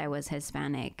because I was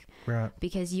Hispanic. Right.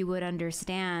 Because you would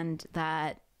understand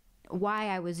that why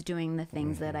I was doing the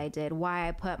things that I did, why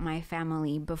I put my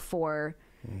family before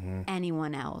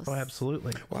anyone else. Oh,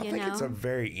 absolutely. Well, I You think it's know? a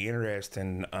very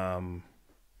interesting,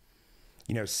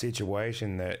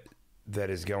 situation that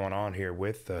is going on here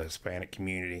with the Hispanic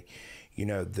community.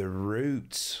 The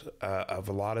roots of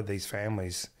a lot of these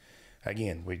families.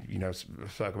 Again, we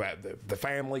talk about the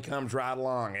family comes right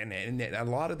along, and a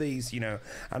lot of these,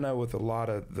 I know with a lot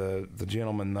of the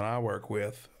gentlemen that I work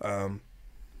with,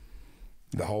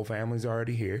 the whole family's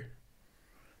already here.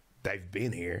 They've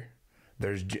been here.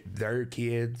 There's their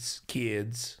kids,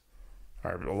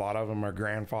 or a lot of them are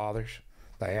grandfathers.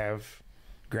 They have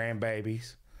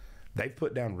grandbabies. They've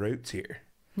put down roots here.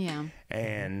 Yeah.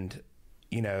 And,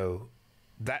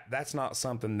 that's not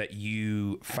something that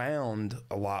you found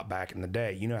a lot back in the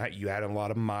day. How you had a lot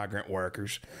of migrant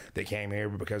workers that came here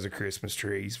because of Christmas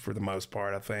trees for the most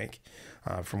part, I think,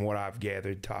 from what I've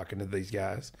gathered talking to these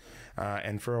guys.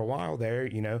 And for a while there,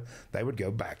 they would go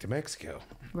back to Mexico.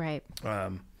 Right.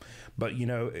 But,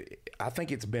 I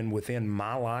think it's been within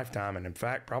my lifetime, and in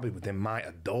fact, probably within my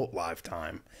adult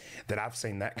lifetime, that I've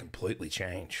seen that completely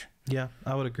change. Yeah,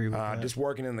 I would agree with that. Just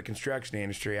working in the construction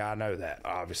industry, I know that,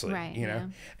 obviously. Right, yeah.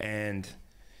 And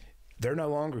they're no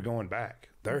longer going back.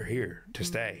 They're here to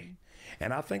stay.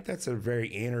 And I think that's a very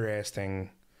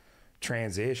interesting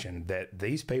transition, that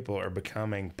these people are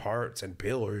becoming parts and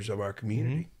pillars of our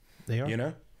community. They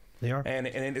are. They are. And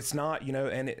it's not,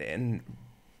 and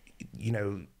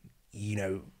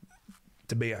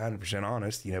to be 100%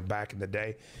 honest, back in the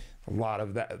day, a lot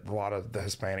of the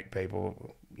Hispanic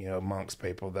people, amongst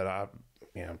people that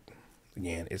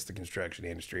again, it's the construction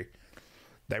industry.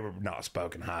 They were not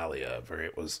spoken highly of, or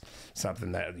it was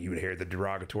something that you would hear the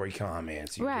derogatory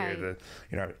comments. You Right. hear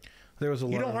There was a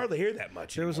lot. you don't hardly hear that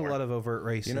much. There was a anymore. lot of overt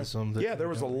racism. There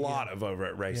was a lot of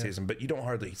overt racism, but you don't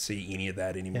hardly see any of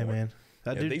that anymore. Yeah, man.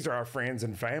 These are our friends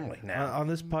and family now. On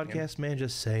this podcast, man,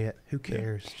 just say it. Who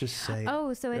cares? Just say it.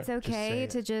 Oh, so it's okay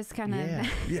to just kind of.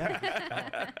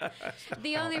 Yeah.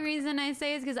 The only reason I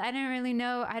say is because I didn't really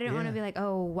know. I didn't want to be like,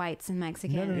 oh, whites and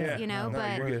Mexicans, No.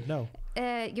 but You're good. No.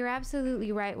 you're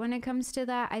absolutely right when it comes to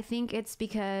that. I think it's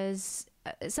because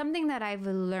something that I've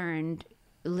learned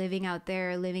living out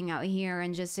there, living out here,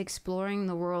 and just exploring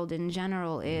the world in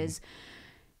general is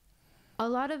a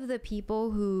lot of the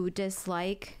people who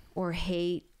dislike or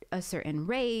hate a certain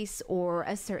race or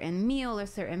a certain meal or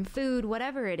certain food,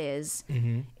 whatever it is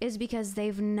because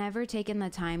they've never taken the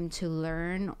time to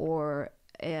learn or,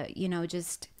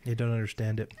 just They don't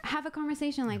understand it. have a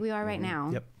conversation like we are right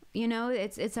now. Yep.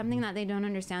 It's something that they don't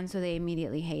understand, so they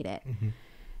immediately hate it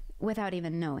without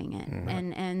even knowing it.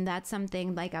 And that's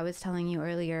something, like I was telling you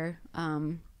earlier,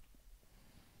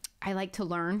 I like to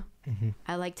learn.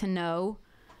 I like to know.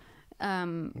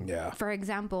 For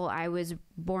example, I was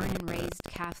born and raised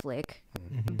Catholic,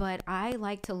 but I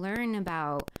like to learn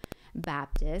about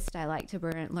Baptist. I like to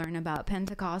learn about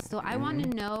Pentecostal. I want to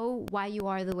know why you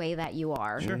are the way that you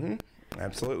are. Sure.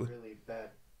 Absolutely. Really bad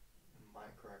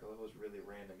mic crackle. It was really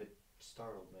random. It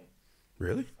startled me.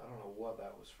 Really? I don't know what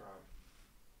that was from.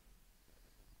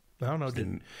 I don't know.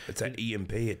 It's that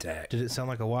EMP attack. Did it sound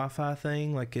like a Wi-Fi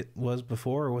thing like it was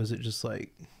before, or was it just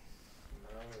like... No,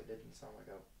 it didn't sound like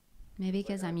a Maybe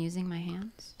because I'm using my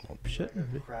hands.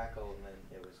 Shouldn't be. crackle, and then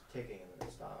it was ticking, and then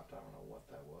it stopped. I don't know what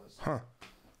that was. Huh.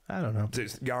 I don't know.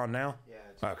 It's gone now? Yeah.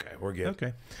 It's Okay, we're good.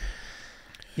 Okay.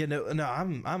 Yeah, no,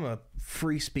 I'm a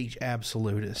free speech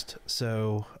absolutist.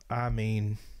 So, I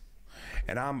mean...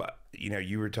 And I'm,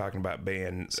 you were talking about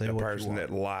being Say a what you person want.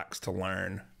 that likes to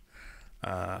learn.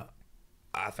 I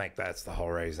think that's the whole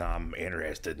reason I'm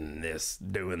interested in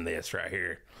doing this right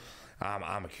here.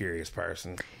 I'm a curious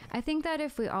person. I think that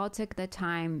if we all took the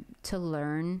time to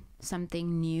learn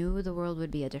something new, the world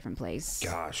would be a different place.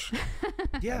 Gosh.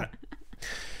 Yeah.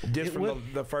 Just from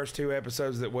the first 2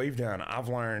 episodes that we've done, I've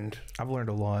learned I've learned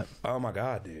a lot. Oh my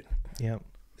God, dude. Yeah.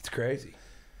 It's crazy.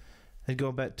 And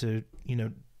going back to,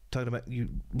 talking about you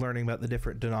learning about the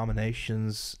different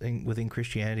denominations within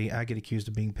Christianity, I get accused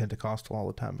of being Pentecostal all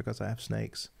the time because I have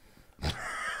snakes.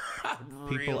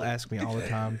 People ask me all the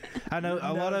time. I know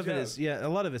a lot of it is, a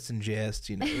lot of it's in jest,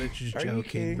 they're just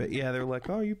joking. But yeah, they're like,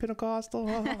 "Oh, are you Pentecostal?"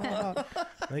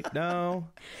 Like, no.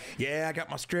 Yeah, I got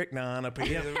my strychnine up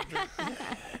here.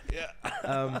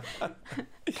 Yeah.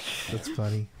 That's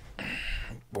funny.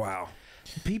 Wow.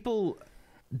 People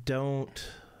don't.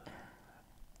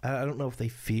 I don't know if they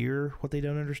fear what they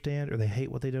don't understand or they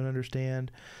hate what they don't understand,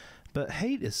 but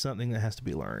hate is something that has to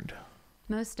be learned.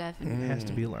 Most definitely. It has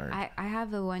to be learned. I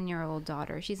have a 1-year-old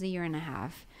daughter. She's 1.5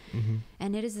 years.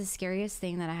 And it is the scariest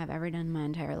thing that I have ever done in my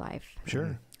entire life.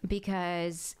 Sure.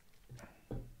 Because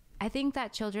I think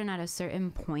that children at a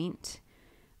certain point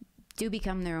do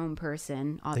become their own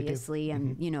person, obviously.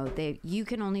 And, you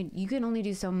can only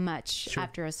do so much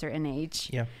after a certain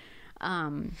age. Yeah.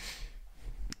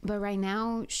 But right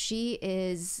now, she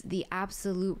is the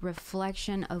absolute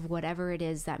reflection of whatever it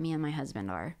is that me and my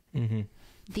husband are.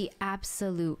 The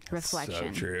absolute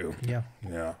reflection. So true. Yeah.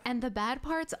 Yeah. And the bad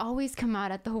parts always come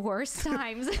out at the worst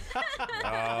times.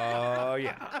 Oh,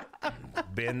 yeah.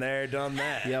 Been there, done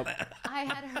that. Yep. I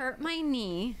had hurt my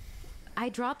knee. I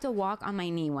dropped a walk on my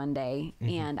knee one day,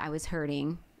 and I was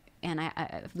hurting. And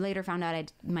I later found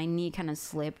out my knee kind of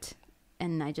slipped,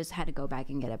 and I just had to go back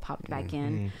and get it popped back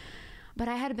in. But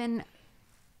I had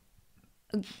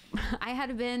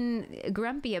been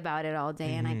grumpy about it all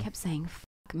day, and I kept saying,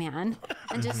 "Fuck, man,"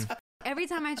 and just every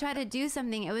time I tried to do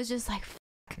something, it was just like,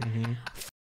 "Fuck."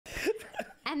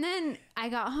 And then I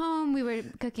got home, we were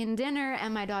cooking dinner,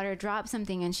 and my daughter dropped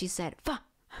something, and she said, "Fuck."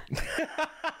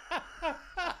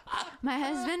 My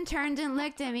husband turned and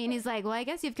looked at me, and he's like, "Well, I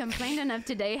guess you've complained enough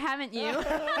today, haven't you?"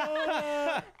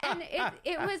 And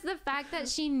it was the fact that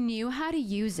she knew how to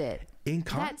use it. In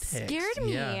context. That scared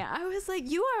me. Yeah. I was like,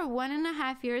 you are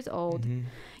 1.5 years old.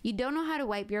 You don't know how to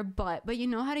wipe your butt, but you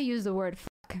know how to use the word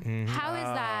fuck. How is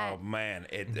that? Oh, man.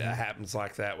 It happens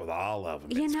like that with all of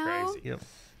them. You It's know? crazy. Yep.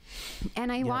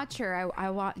 And I watch her. I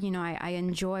watch. I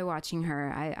enjoy watching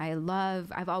her.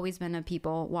 I've always been a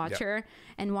people watcher,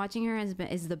 and watching her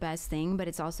is the best thing. But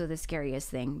it's also the scariest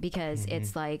thing because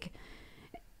it's like,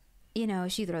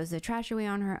 she throws the trash away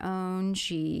on her own.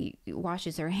 She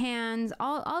washes her hands,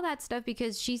 all that stuff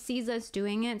because she sees us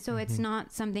doing it. So it's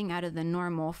not something out of the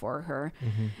normal for her,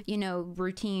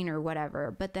 routine or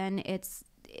whatever. But then it's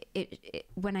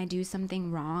when I do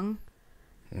something wrong.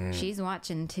 She's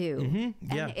watching too.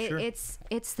 Yeah, and sure.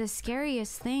 It's the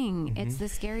scariest thing. It's the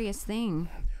scariest thing.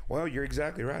 Well, you're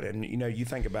exactly right. And, you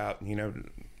think about,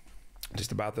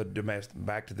 just about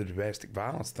back to the domestic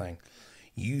violence thing.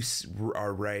 You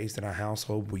are raised in a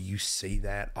household where you see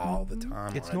that all the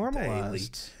time. It's on a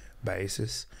normalized. daily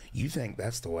basis. You think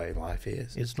that's the way life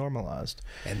is. It's normalized.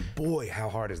 And boy, how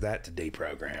hard is that to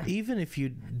deprogram? Even if you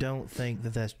don't think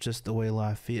that that's just the way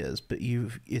life is, but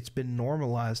it's been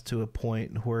normalized to a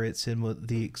point where it's in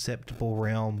the acceptable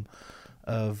realm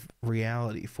of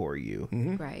reality for you.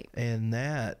 Right. And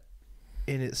that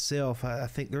in itself, I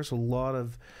think there's a lot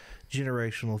of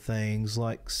generational things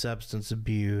like substance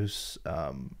abuse,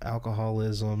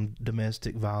 alcoholism,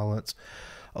 domestic violence.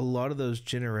 A lot of those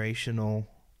generational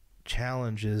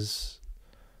challenges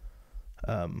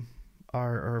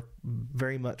are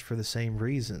very much for the same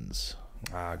reasons.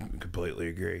 I completely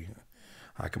agree.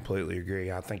 I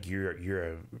think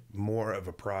you're more of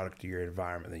a product of your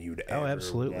environment than you'd ever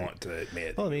want to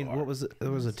admit. Well, I mean,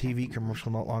 there was a TV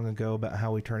commercial not long ago about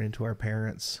how we turn into our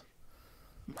parents.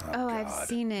 Oh, I've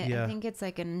seen it. Yeah. I think it's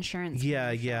like an insurance.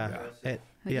 Yeah. Yeah.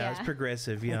 It's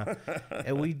progressive. Yeah,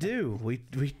 and we do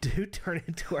turn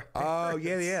into our parents. Oh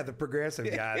yeah, the progressive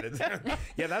guy.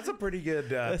 That's a pretty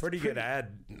good ad.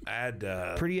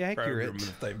 Pretty accurate. program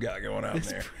that they've got going on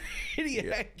there.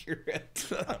 Pretty accurate.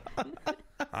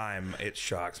 It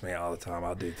shocks me all the time.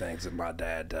 I'll do things that my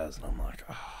dad does, and I'm like,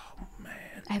 oh man.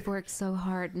 I've worked so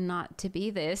hard not to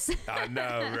be this. I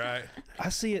know, right? I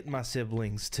see it in my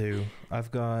siblings too.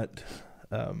 I've got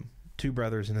 2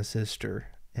 brothers and a sister,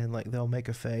 and like they'll make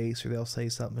a face or they'll say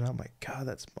something, and I'm like, God,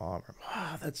 that's mom, or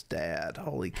that's dad.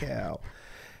 Holy cow!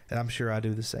 And I'm sure I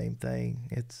do the same thing.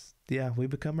 We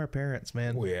become our parents,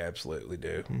 man. We absolutely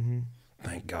do.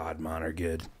 Thank God, mine are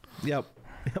good. Yep.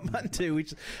 Mine too.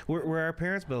 We're our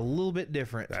parents, but a little bit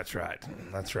different. That's right.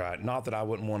 Not that I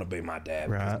wouldn't want to be my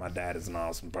dad, because my dad is an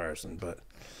awesome person, but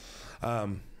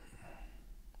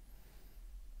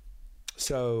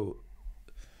so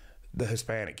the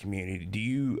Hispanic community, do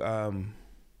you I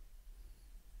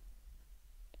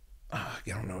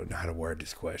don't know how to word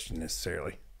this question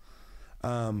necessarily.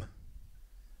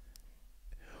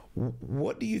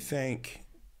 What do you think?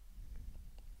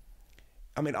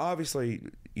 I mean, obviously,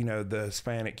 the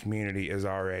Hispanic community is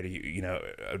already,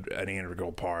 an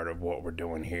integral part of what we're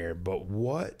doing here. But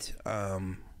what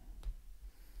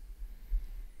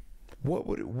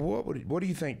do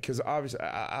you think? Because obviously,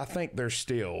 I think there's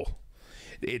still,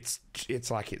 it's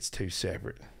like it's 2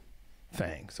 separate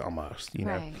things almost.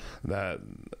 Right.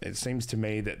 It seems to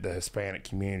me that the Hispanic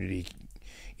community,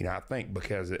 I think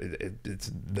because it's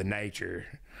the nature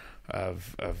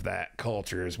of that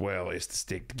culture as well is to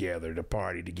stick together, to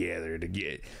party together,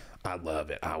 I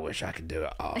love it. I wish I could do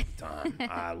it all the time.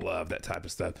 I love that type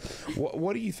of stuff.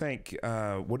 What do you think?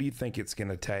 What do you think it's going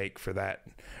to take for that?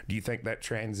 Do you think that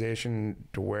transition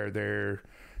to where they're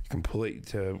complete,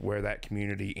 to where that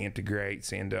community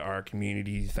integrates into our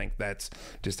community? Do you think that's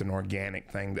just an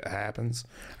organic thing that happens,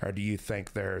 or do you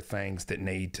think there are things that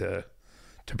need to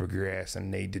progress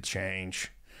and need to change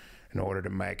in order to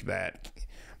make that?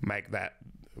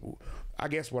 I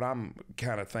guess what I'm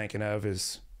kind of thinking of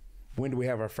is, when do we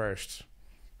have our first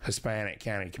Hispanic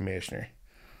county commissioner?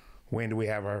 When do we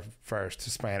have our first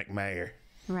Hispanic mayor?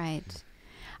 Right.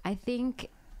 I think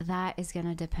that is going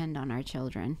to depend on our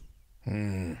children.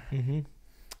 I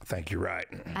think you're right.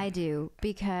 I do,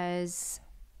 because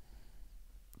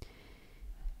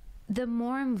the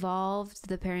more involved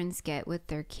the parents get with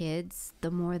their kids,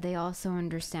 the more they also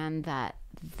understand that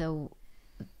the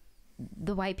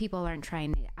white people aren't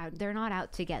they're not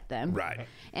out to get them. Right.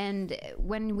 And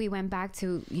when we went back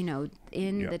to,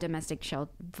 in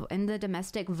the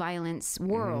domestic violence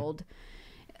world,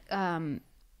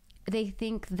 they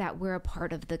think that we're a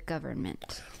part of the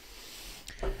government.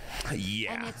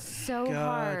 Yeah. And it's so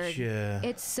hard.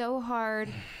 It's so hard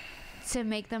to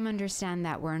make them understand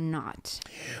that we're not.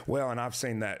 Well, and I've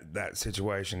seen that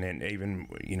situation, and even,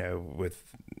 with,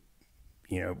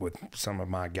 with some of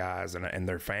my guys and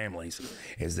their families,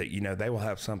 is that, they will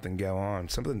have something go on,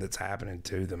 something that's happening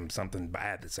to them, something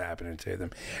bad that's happening to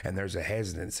them. And there's a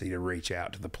hesitancy to reach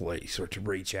out to the police or to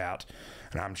reach out.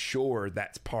 And I'm sure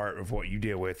that's part of what you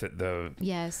deal with at the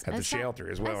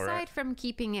shelter as well, aside right? from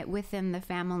keeping it within the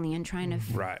family and trying to,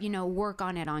 Right. work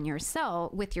on it on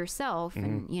yourself, with yourself.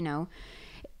 And,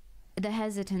 the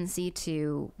hesitancy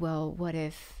to, well, what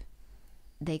if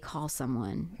they call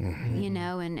someone,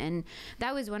 and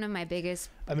that was one of my biggest.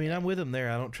 I mean, I'm with them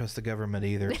there. I don't trust the government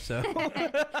either. So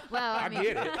Well, I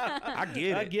get it. I get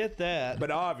it. I get that.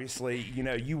 But obviously,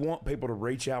 you want people to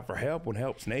reach out for help when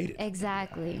help's needed.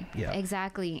 Exactly. Yeah.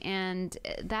 Exactly. And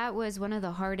that was one of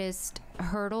the hardest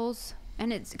hurdles.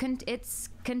 And it's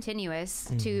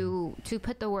continuous to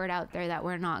put the word out there that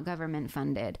we're not government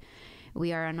funded.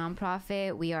 We are a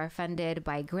nonprofit. We are funded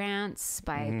by grants,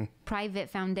 by private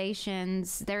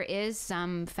foundations. There is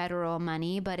some federal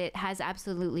money, but it has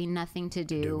absolutely nothing to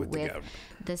do with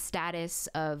the status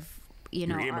of,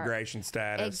 your immigration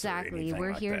status. Exactly.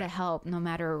 We're here to help no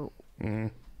matter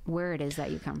where it is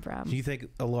that you come from. Do you think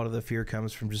a lot of the fear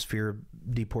comes from just fear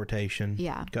of deportation?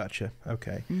 Yeah. Gotcha.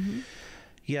 Okay.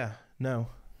 Yeah. No.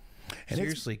 And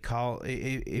seriously, call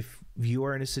if you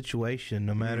are in a situation,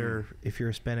 no matter if you're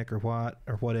Hispanic or what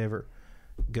or whatever,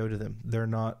 go to them. They're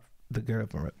not the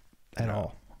government at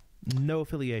all. No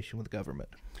affiliation with the government.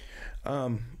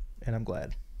 And I'm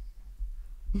glad.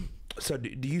 So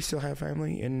do you still have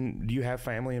family? And do you have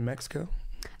family in Mexico?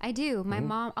 I do. My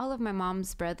mom, all of my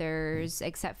mom's brothers,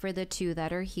 except for the two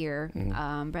that are here,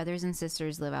 brothers and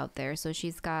sisters live out there. So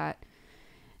she's got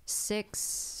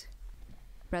 6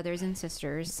 brothers and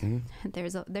sisters.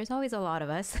 There's always a lot of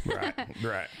us.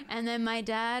 Right. And then my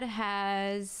dad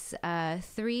has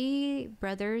 3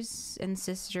 brothers and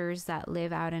sisters that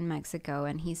live out in Mexico,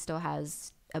 and he still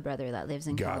has a brother that lives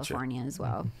in California as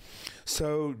well.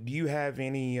 So do you have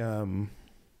any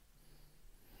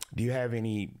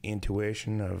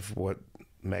intuition of what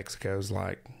Mexico's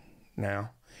like now,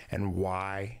 and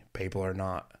why there's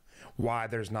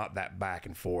not that back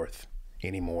and forth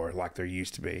anymore like there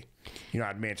used to be?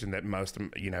 I'd mentioned that most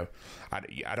of them,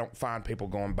 I don't find people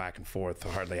going back and forth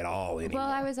hardly at all anymore.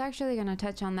 Well, I was actually going to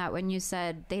touch on that when you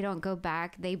said they don't go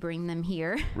back, they bring them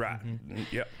here. Right.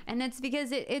 Yep. And it's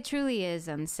because it truly is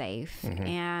unsafe.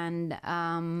 And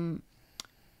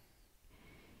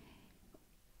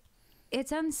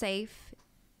it's unsafe.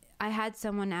 I had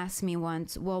someone ask me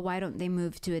once, well, why don't they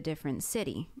move to a different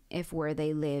city if where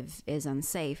they live is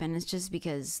unsafe? And it's just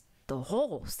because the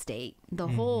whole state, the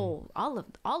whole, all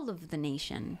of the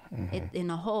nation in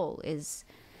a whole is.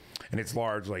 And it's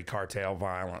largely cartel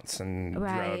violence and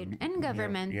drug, and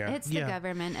government. It's the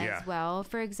government as well.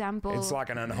 For example, it's like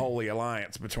an unholy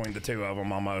alliance between the two of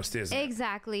them, almost, isn't it?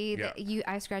 Exactly. Yeah.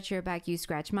 I scratch your back, you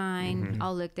scratch mine.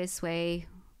 I'll look this way,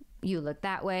 you look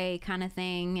that way, kind of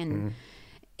thing,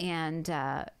 and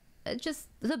just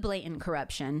the blatant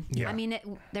corruption. Yeah. I mean,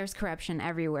 there's corruption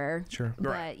everywhere. Sure. But,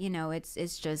 Right.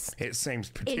 it's just... It seems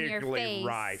particularly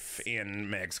rife in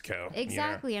Mexico.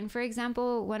 Exactly. And for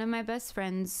example, one of my best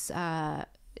friends,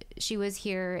 she was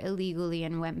here illegally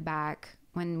and went back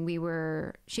when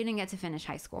she didn't get to finish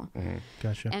high school.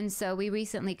 Gotcha. And so we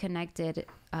recently connected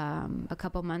a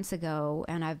couple months ago,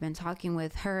 and I've been talking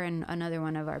with her and another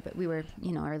one of we were,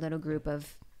 our little group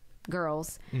of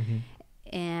girls.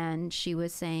 And she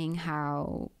was saying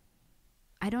how,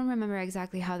 I don't remember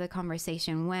exactly how the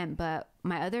conversation went, but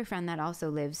my other friend that also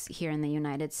lives here in the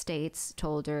United States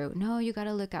told her, no, you got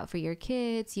to look out for your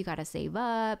kids. You got to save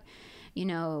up,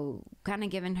 kind of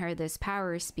giving her this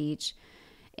power speech.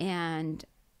 And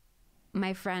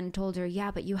my friend told her,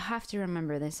 yeah, but you have to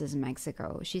remember this is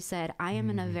Mexico. She said, I am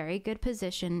in a very good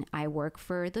position. I work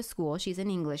for the school. She's an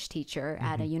English teacher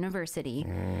at a university,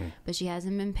 but she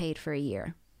hasn't been paid for a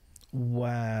year.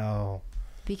 Wow.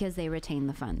 Because they retain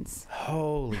the funds.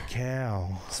 Holy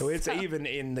cow. So it's even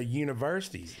in the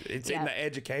universities. It's in the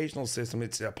educational system.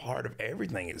 It's a part of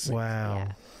everything. It seems. Wow.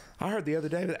 Yeah. I heard the other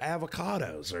day that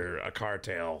avocados are a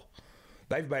cartel.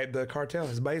 The cartel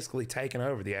has basically taken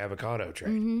over the avocado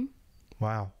trade.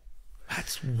 Wow.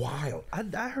 That's wild.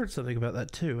 I heard something about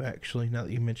that too, actually, now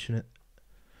that you mention it.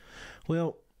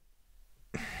 Well,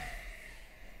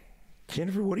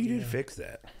 Jennifer, what do you do to fix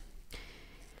that?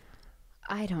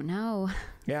 I don't know.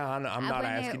 Yeah, I'm not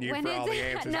asking you for all the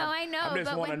answers. No, I know. I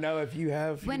just want to know if you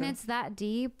have. When it's that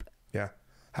deep, yeah,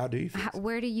 how do you? Fix it?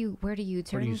 where do you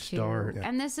turn to? start?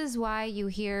 And this is why you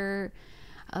hear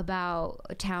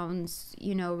about towns,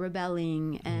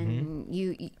 rebelling, and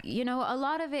a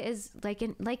lot of it is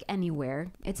like anywhere,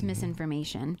 it's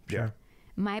misinformation.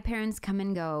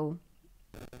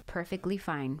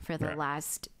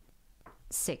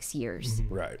 6 years.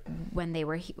 Right. When they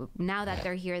were now that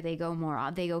they're here, they go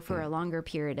for a longer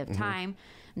period of time.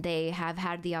 They have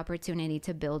had the opportunity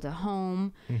to build a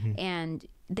home, and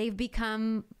they've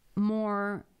become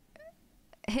more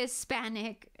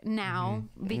Hispanic now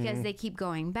because they keep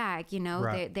going back. You know,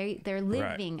 Right. they're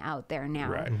living out there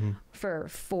now Right. for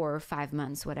 4 or 5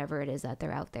 months, whatever it is that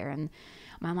they're out there. And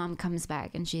my mom comes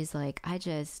back and she's like, I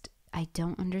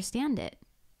don't understand it.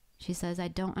 She says, I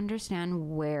don't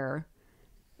understand where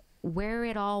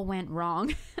it all went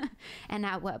wrong and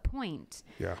at what point.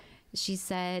 Yeah. She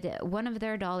said one of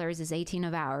their dollars is 18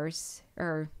 of ours,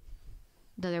 or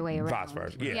the other way around. Vice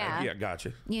versa. Yeah.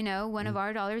 Gotcha. You know, one of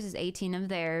our dollars is 18 of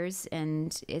theirs,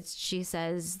 and she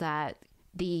says that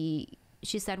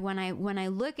she said when I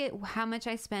look at how much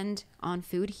I spend on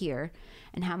food here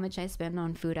and how much I spend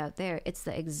on food out there, it's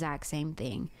the exact same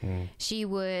thing. She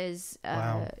was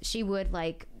she would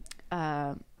like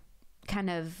kind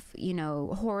of, you know,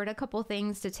 hoard a couple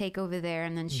things to take over there,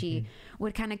 and then she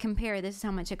would kind of compare, this is how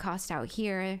much it cost out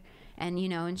here, and you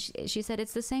know, and she said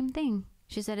it's the same thing.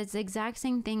 She said it's the exact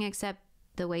same thing, except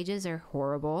the wages are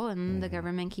horrible and the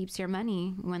government keeps your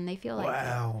money when they feel like it.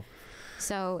 Wow.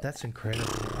 So That's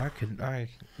incredible.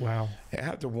 Wow. I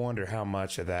have to wonder how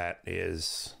much of that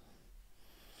is,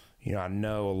 you know, I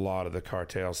know a lot of the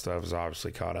cartel stuff is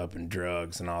obviously caught up in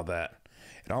drugs and all that.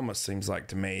 It almost seems like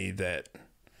to me that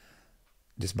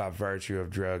just by virtue of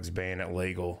drugs being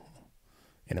illegal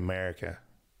in America,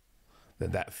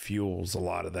 that fuels a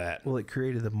lot of that. Well, it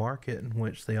created the market in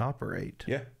which they operate.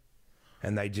 Yeah.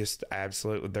 And they just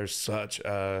absolutely, there's such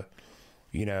a,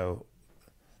 you know,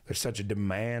 there's such a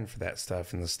demand for that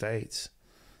stuff in the States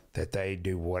that they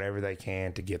do whatever they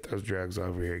can to get those drugs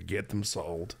over here, get them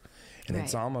sold. And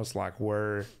it's almost like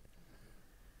we're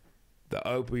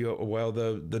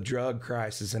the drug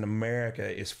crisis in America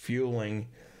is fueling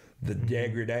the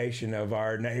degradation of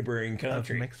our neighboring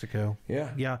country. Of Mexico.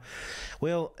 Yeah. Yeah.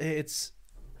 Well, it's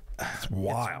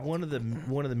wild. It's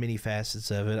one of the many facets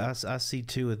of it. I see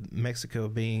too with Mexico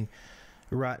being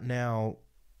right now,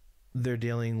 they're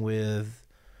dealing with,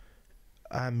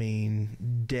 I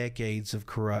mean, decades of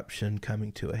corruption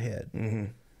coming to a head. Mm-hmm.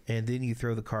 And then you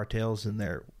throw the cartels in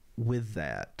there with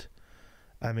that.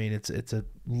 I mean, it's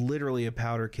literally a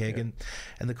powder keg, and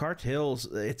the cartels,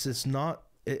 it's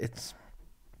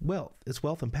wealth. It's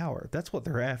wealth and power. That's what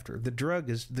they're after. The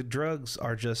drugs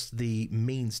are just the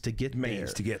means to get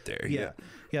there. Yeah.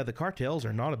 Yeah. The cartels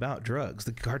are not about drugs.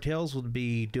 The cartels would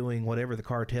be doing whatever the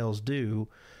cartels do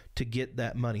to get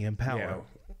that money and power.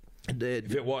 Yeah.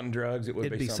 If it wasn't drugs,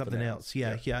 it'd be something else.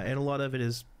 Yeah. And a lot of it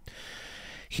is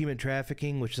human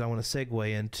trafficking, which is I want to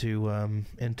segue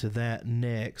into that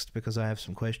next, because I have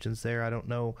some questions there. I don't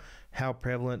know how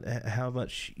prevalent, how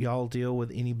much y'all deal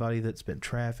with anybody that's been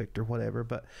trafficked or whatever,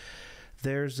 but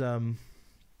there's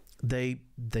they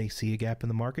see a gap in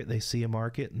the market, they see a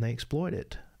market, and they exploit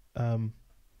it, and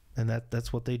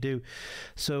that's what they do.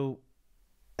 So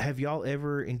have y'all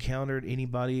ever encountered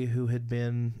anybody who had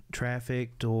been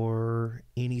trafficked or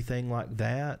anything like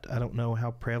that? I don't know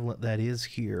how prevalent that is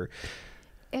here.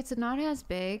 it's not as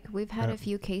big. We've had a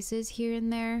few cases here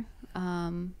and there,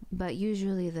 but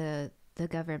usually the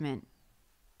government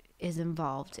is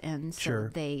involved, and so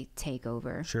they take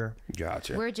over. Sure.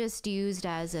 Gotcha. We're just used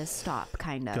as a stop,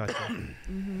 kind of. Gotcha.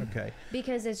 Okay.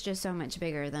 Because it's just so much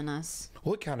bigger than us.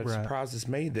 Well, it kind of surprises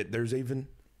me that there's even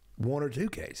one or two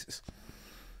cases.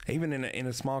 Even in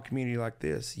a small community like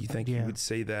this, you think you would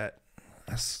see that.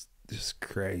 That's just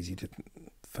crazy to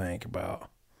think about.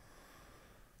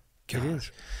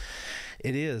 Gosh.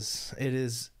 It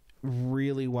is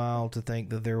really wild to think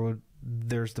that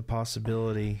there's the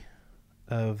possibility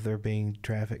of there being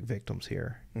traffic victims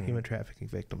here, human trafficking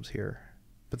victims here.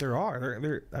 But there are.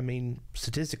 There. I mean,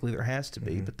 statistically, there has to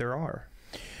be, but there are.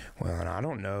 Well, and I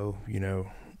don't know,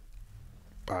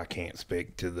 I can't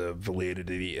speak to the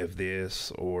validity of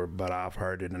this, but I've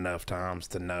heard it enough times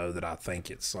to know that I think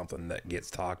it's something that gets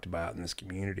talked about in this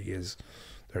community.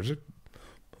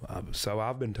 So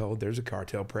I've been told there's a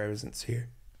cartel presence here.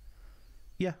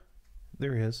 Yeah,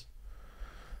 there is.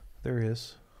 There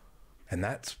is. And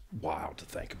that's wild to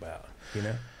think about,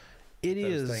 It Those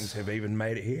is. things have even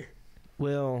made it here.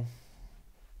 Well,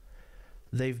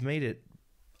 they've made it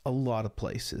a lot of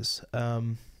places.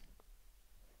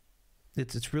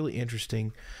 It's really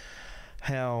interesting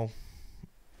how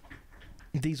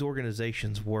these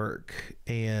organizations work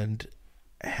and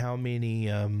how many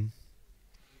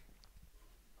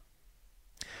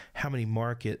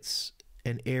markets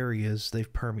and areas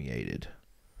they've permeated.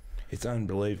 It's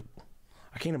unbelievable.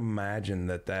 I can't imagine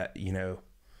that,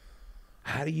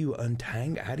 how do you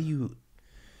untangle,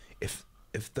 if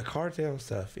if the cartel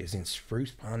stuff is in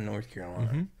Spruce Pine, North Carolina,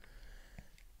 Mm-hmm.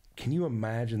 can you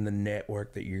imagine the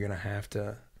network that you're going to have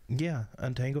to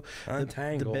untangle?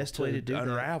 The best way to do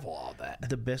unravel all that?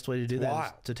 The best way to do that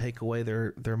is to take away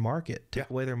their market, take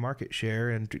away their market share,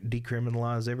 and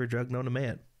decriminalize every drug known to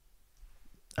man.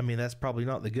 I mean, that's probably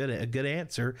not a good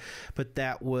answer, but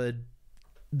that would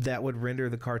render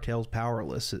the cartels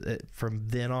powerless from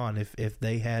then on if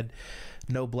they had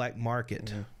no black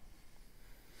market. Yeah.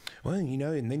 Well,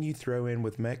 and then you throw in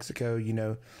with Mexico,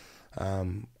 I've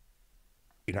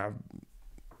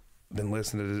been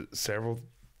listening to several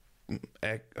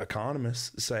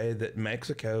economists say that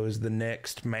Mexico is the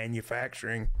next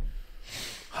manufacturing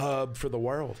hub for the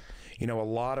world. I know a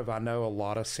lot of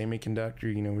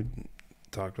semiconductor, we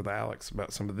talked with Alex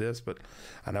about some of this, but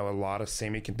I know a lot of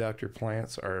semiconductor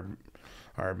plants are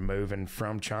moving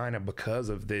from China because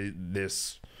of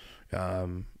this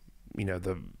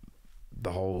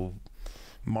the whole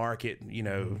market,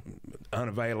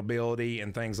 unavailability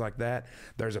and things like that.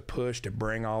 There's a push to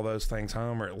bring all those things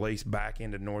home, or at least back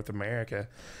into North America.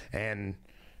 And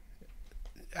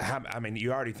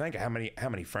you already think of how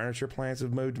many furniture plants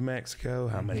have moved to Mexico,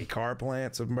 how many car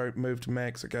plants have moved to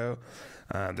Mexico.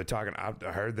 They're talking. I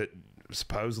heard that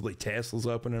supposedly Tesla's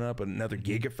opening up another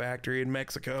gigafactory in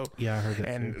Mexico. Yeah, I heard that.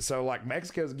 And too. so,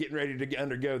 Mexico's getting ready to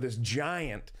undergo this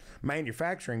giant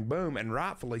manufacturing boom, and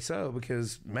rightfully so,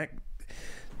 because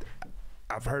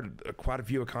I've heard quite a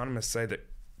few economists say that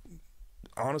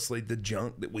honestly, the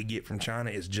junk that we get from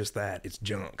China is just that. It's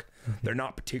junk. They're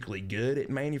not particularly good at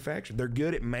manufacturing. They're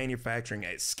good at manufacturing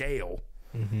at scale.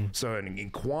 So in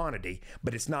quantity,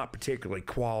 but it's not particularly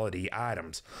quality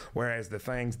items. Whereas the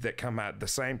things that come out, the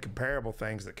same comparable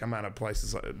things that come out of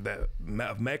places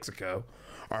of Mexico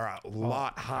are a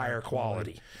lot higher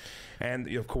quality. And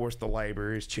of course, the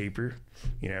labor is cheaper,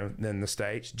 than the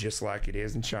States, just like it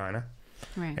is in China.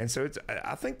 Right. And so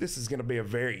I think this is going to be a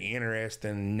very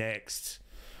interesting next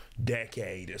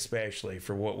decade, especially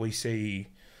for what we see.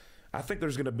 I think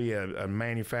there's going to be a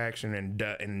manufacturing and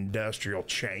industrial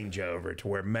changeover to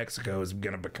where Mexico is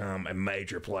going to become a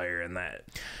major player in that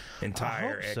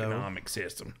entire economic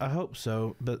system. I hope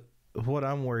so. But what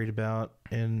I'm worried about,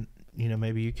 and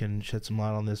maybe you can shed some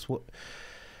light on this. What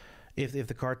if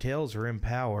the cartels are in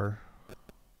power,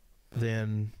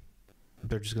 then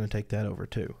they're just going to take that over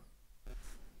too?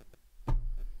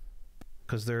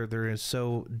 Because they're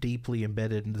so deeply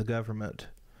embedded into the government.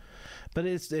 But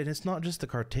it's not just the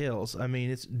cartels. I mean,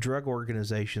 it's drug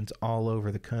organizations all over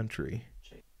the country.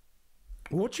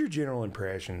 What's your general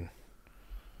impression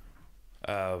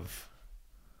of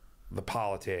the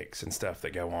politics and stuff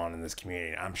that go on in this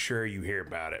community? I'm sure you hear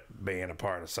about it being a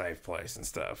part of Safeplace and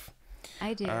stuff.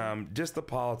 I do. Just the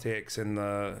politics and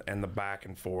the back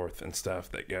and forth and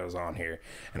stuff that goes on here.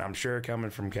 And I'm sure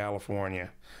coming from California,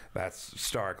 that's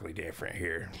starkly different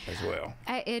here as well.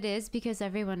 It is, because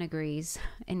everyone agrees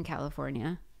in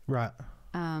California. Right.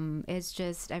 It's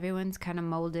just everyone's kind of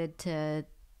molded to,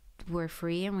 we're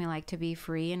free and we like to be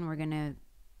free and we're going to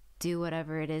do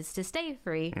whatever it is to stay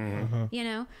free.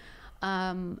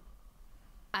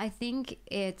 I think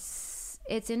it's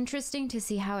interesting to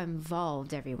see how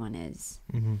involved everyone is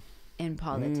in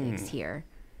politics here.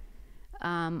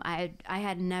 I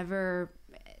had never,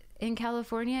 in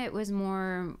California, it was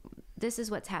more, this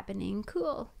is what's happening.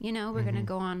 Cool. We're going to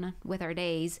go on with our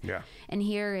days. Yeah. And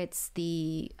here it's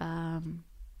the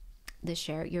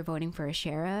sheriff, you're voting for a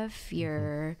sheriff,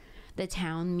 you're the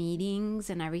town meetings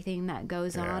and everything that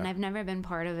goes on. I've never been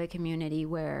part of a community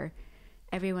where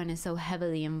everyone is so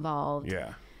heavily involved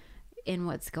in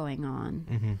what's going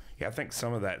on. Yeah, I think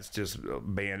some of that's just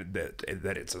being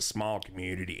that it's a small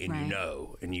community and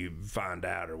and you find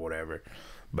out or whatever.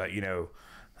 But I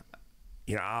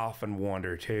often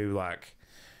wonder too, I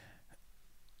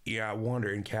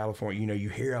wonder in California, you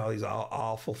hear all these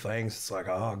awful things. It's like,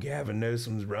 oh, Gavin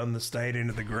Newsom's run the state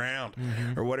into the ground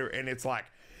or whatever. And it's like,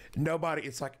 nobody,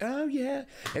 it's like, oh yeah.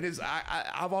 And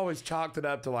I've always chalked it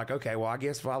up to okay, well, I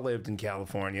guess if I lived in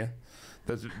California,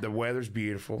 the weather's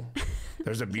beautiful.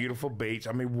 There's a beautiful beach.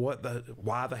 I mean,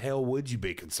 why the hell would you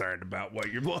be concerned about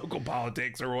what your local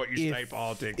politics or what your state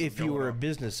politics is? If you were a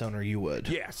business owner, you would.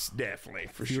 Yes, definitely,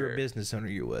 for sure. If you were a business owner,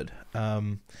 you would.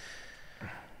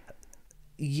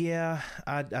 Yeah,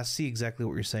 I see exactly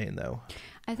what you're saying, though.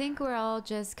 I think we're all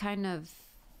just kind of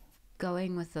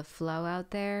going with the flow out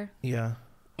there. Yeah.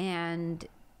 And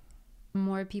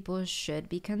more people should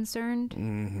be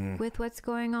concerned with what's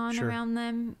going on around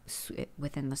them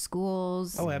within the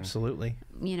schools. Oh, absolutely.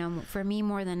 For me,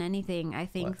 more than anything, I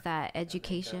think that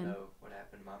education. I don't know what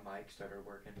happened. My mic started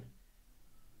working.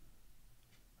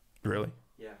 Really?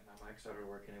 Yeah, my mic started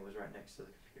working. It was right next to the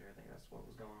computer. year. I think that's what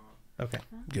was going on. Okay.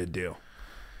 Good deal.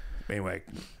 Anyway,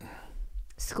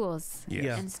 Schools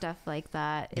yes. and stuff like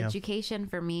that. Yeah. Education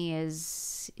for me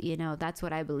is, that's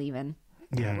what I believe in.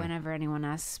 Yeah. Whenever anyone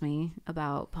asks me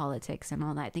about politics and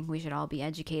all that, I think we should all be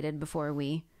educated before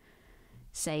we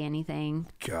say anything.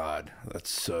 God, that's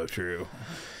so true.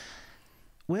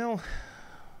 Well,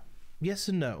 yes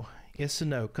and no. Yes and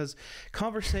no, because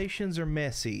conversations are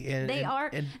messy, and They are.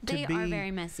 and They are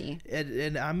very messy.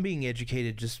 And I'm being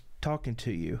educated just talking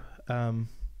to you.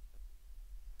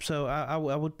 So I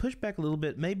would push back a little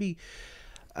bit. Maybe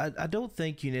I don't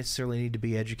think you necessarily need to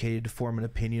be educated to form an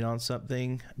opinion on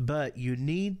something, but you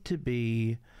need to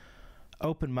be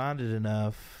open-minded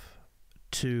enough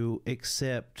to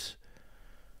accept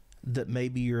that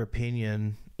maybe your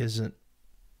opinion isn't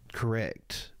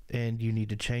correct, and you need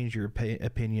to change your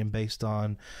opinion based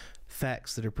on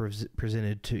facts that are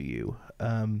presented to you.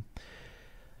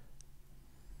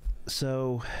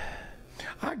 So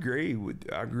I agree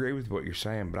with what you're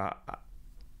saying, but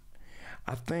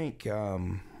I think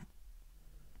I've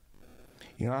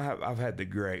had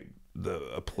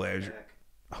a pleasure. Jack,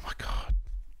 oh my God.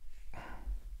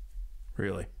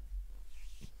 Really?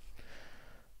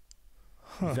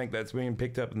 You think that's being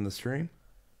picked up in the stream?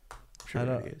 Sure I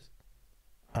don't- it is.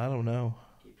 I don't know.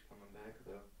 keeps coming back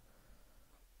though.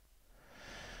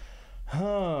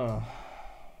 Huh.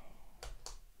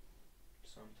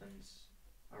 Something's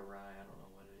awry. I don't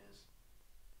know what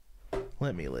it is.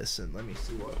 Let me listen. Let me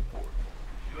see what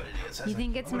it is. You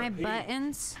think it's my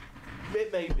buttons?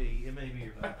 It may be. It may be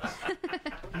your buttons.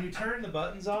 Can you turn the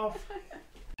buttons off?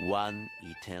 One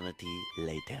eternity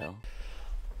later.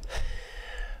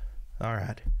 All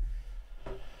right.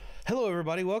 Hello,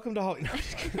 everybody. Welcome to Holly. No,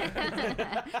 just kidding.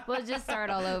 We'll just start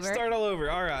all over. Start all over.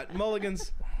 All right.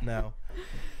 Mulligans. No.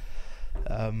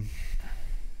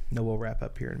 No, we'll wrap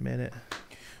up here in a minute.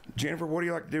 Jennifer, what do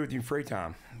you like to do with your free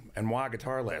time, and why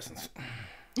guitar lessons?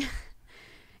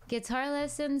 Guitar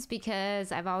lessons,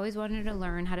 because I've always wanted to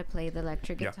learn how to play the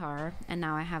electric Yeah. guitar, and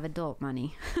now I have adult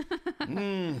money.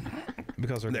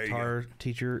 Because our There you guitar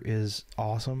teacher is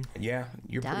awesome. Yeah,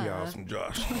 you're pretty Duh. awesome,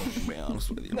 Josh. To be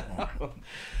honest with you.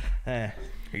 Eh,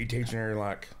 Are you teaching her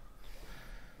like?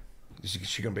 Is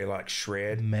she gonna be like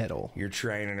shred? metal. You're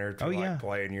training her to Oh, like yeah.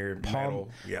 playing your Palm. metal.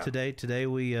 Yeah. Today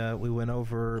we went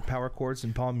over power chords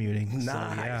and palm muting. So,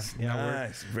 Nice. yeah,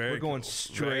 Nice. Very we're going cool.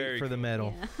 straight Very for the cool.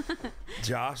 metal.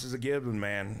 Josh is a Gibbon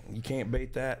man. You can't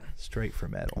beat that. Straight for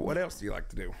metal. What else do you like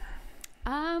to do?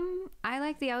 I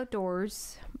like the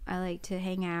outdoors. I like to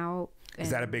hang out. Is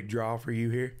that a big draw for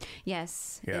you here?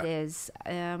 Yes, Yeah. it is.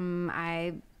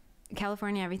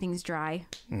 California, everything's dry.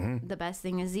 Mm-hmm. The best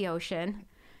thing is the ocean.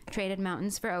 Traded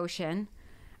mountains for ocean,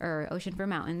 or ocean for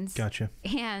mountains. Gotcha.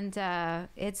 And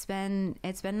it's been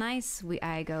nice.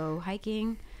 I go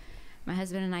hiking. My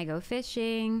husband and I go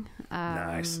fishing.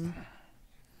 Nice.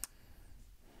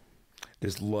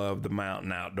 Just love the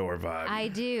mountain outdoor vibe. I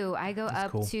do. I go That's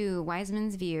up cool. to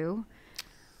Wiseman's View.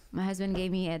 My husband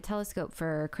gave me a telescope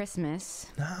for Christmas,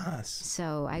 Nice.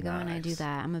 so I go and I do Nice.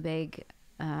 that. I'm a big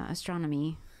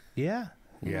astronomy Yeah.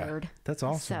 Yeah. nerd. That's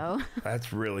awesome. So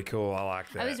That's really cool. I like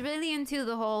that. I was really into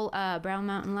the whole Brown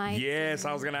Mountain Lights. Yes,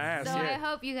 I was gonna ask. So I Yeah.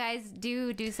 hope you guys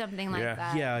do something like Yeah.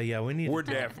 that. Yeah, we need. We're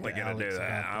to talk definitely to gonna do Alex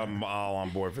that. about I'm all on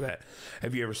board for that.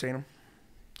 Have you ever seen them?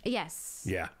 Yes.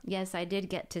 Yeah. Yes, I did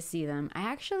get to see them. I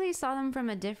actually saw them from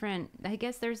a different, I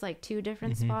guess there's like two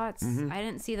different spots. I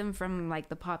didn't see them from like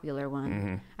the popular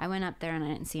one. I went up there and I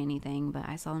didn't see anything, but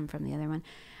I saw them from the other one.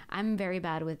 I'm very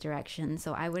bad with directions,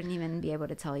 so I wouldn't even be able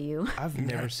to tell you. I've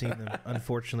never seen them.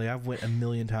 Unfortunately, I've went a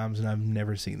million times and I've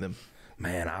never seen them.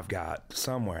 Man, I've got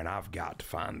somewhere, and I've got to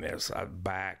find this.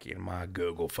 Back in my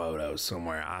Google Photos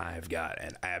somewhere, I've got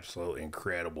an absolutely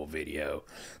incredible video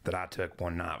that I took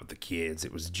one night with the kids.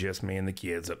 It was just me and the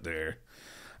kids up there,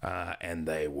 and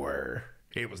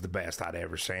it was the best I'd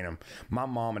ever seen them. My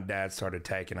mom and dad started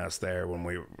taking us there when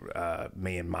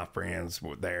me and my friends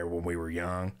were there when we were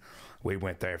young. We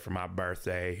went there for my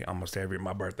birthday.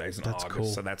 My birthday's in That's August, cool.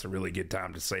 so that's a really good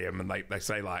time to see them. And they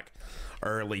say like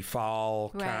early fall,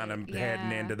 Right, kind of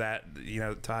heading yeah. into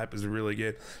that, type is really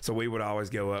good. So we would always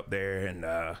go up there, and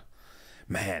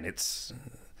man, it's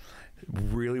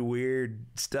really weird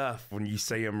stuff when you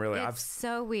see them. Really, It's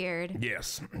so weird.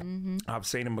 yes, I've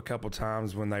seen them a couple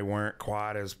times when they weren't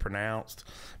quite as pronounced,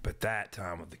 but that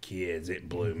time with the kids, it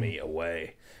blew me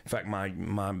away. In fact,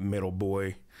 my middle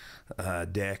boy,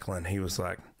 Declan, he was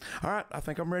like, "All right, I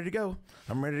think I'm ready to go.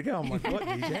 I'm ready to go." I'm like, "What,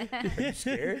 DJ? Are you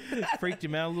scared?" Freaked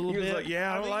him out a little He was bit. like,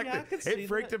 "Yeah, I don't like I it." It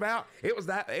freaked him out. It was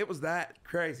that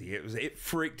crazy. It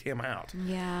freaked him out.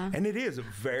 Yeah. And it is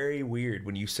very weird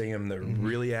when you see them. They're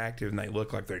really active and they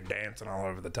look like they're dancing all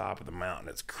over the top of the mountain.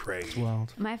 It's crazy.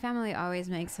 Wild. My family always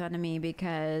makes fun of me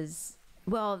because,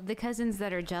 well, the cousins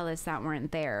that are jealous that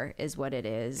weren't there is what it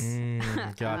is.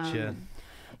 Gotcha.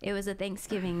 It was a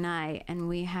Thanksgiving night, and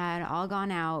we had all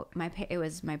gone out. It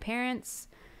was my parents,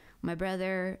 my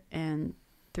brother, and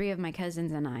 3 of my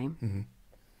cousins and I.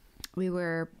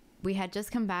 We had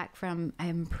just come back from,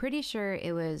 I'm pretty sure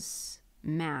it was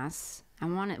Mass.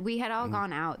 We had all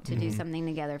gone out to do something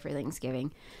together for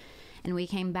Thanksgiving. And we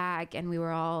came back, and we were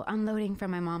all unloading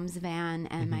from my mom's van,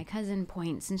 and my cousin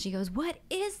points, and she goes, "What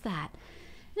is that?"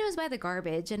 And it was by the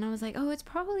garbage, and I was like, "Oh, it's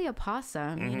probably a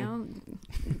possum, you know,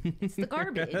 it's the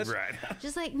garbage." Right.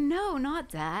 Just like, "No, not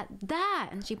that, that."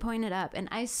 And she pointed up, and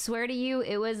I swear to you,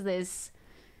 it was this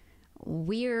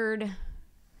weird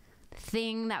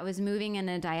thing that was moving in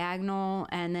a diagonal,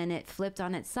 and then it flipped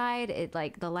on its side. It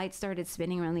like, the light started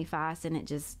spinning really fast, and it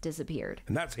just disappeared.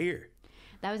 And that's here.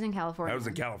 That was in California. That was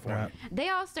in California. They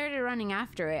all started running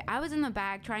after it. I was in the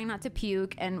back trying not to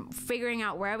puke and figuring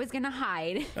out where I was going to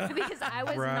hide because I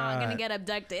was not going to get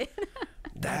abducted.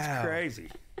 That's crazy.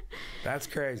 That's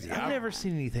crazy. I've never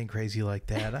seen anything crazy like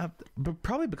that. But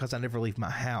probably because I never leave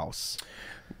my house.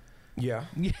 Yeah.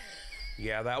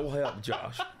 Yeah, that will help,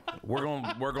 Josh. We're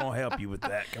gonna help you with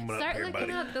that coming Start up here, looking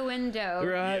buddy. out the window.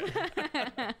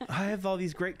 Right. I have all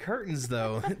these great curtains,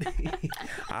 though.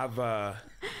 I've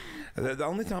the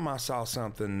only time I saw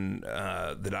something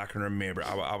that I can remember,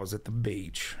 I was at the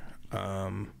beach,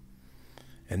 and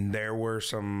there were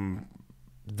some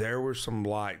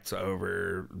lights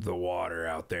over the water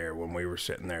out there when we were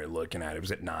sitting there looking at it. It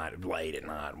was at night, late at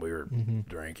night. We were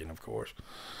drinking, of course.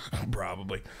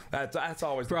 Probably. That's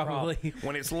always the problem.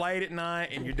 When it's late at night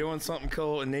and you're doing something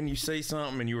cool and then you see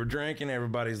something and you were drinking,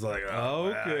 everybody's like, "Oh,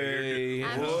 Okay.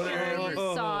 I'm sure you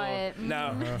saw it.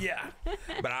 No, yeah,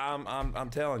 but I'm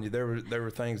telling you, there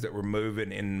were things that were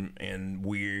moving in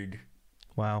weird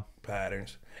Wow.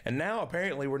 patterns, and now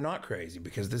apparently we're not crazy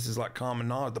because this is like common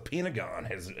knowledge. The Pentagon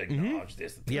has acknowledged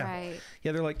this. Yeah. Right.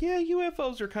 Yeah, they're like, yeah,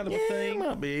 UFOs are kind of a It thing.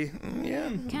 might be, yeah,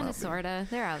 Kind of, sort of.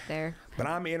 They're out there. but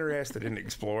I'm interested in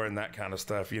exploring that kind of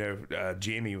stuff.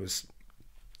 Jimmy was.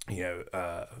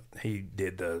 He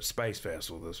did the Space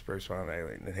Festival, the Spruce Pine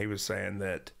Alien, and he was saying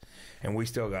that, and we're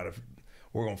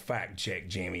going to fact check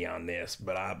Jimmy on this,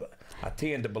 but I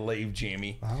tend to believe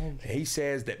Jimmy. He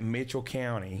says that Mitchell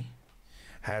County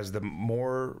has the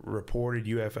more reported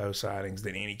UFO sightings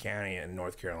than any county in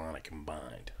North Carolina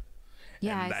combined.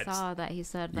 Yeah, And I saw that he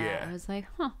said that. Yeah. I was like,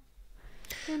 huh.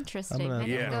 Interesting. gonna- I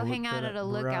need to go look hang out that at a up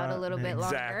lookout a right little bit now.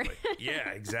 longer. Exactly. Yeah,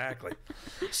 exactly.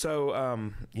 So,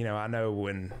 I know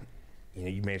when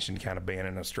you mentioned kind of being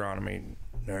an astronomy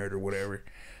nerd or whatever.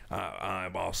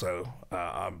 I'm also,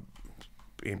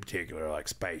 in particular, like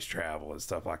space travel and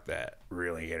stuff like that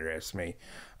really interests me.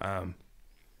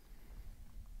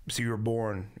 So you were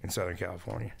born in Southern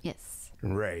California Yes.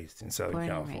 and raised in Southern Born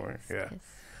and California. raised, Yeah.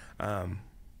 yes.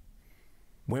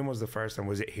 When was the first time?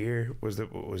 Was it here? Was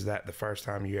that the first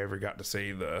time you ever got to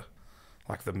see the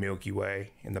Milky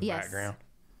Way in the Yes. background?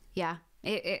 Yeah.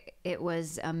 It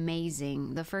was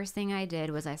amazing. The first thing I did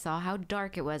was I saw how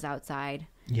dark it was outside,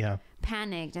 Yeah.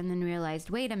 panicked, and then realized,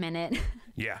 wait a minute.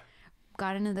 Yeah.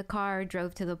 Got into the car,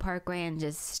 drove to the parkway, and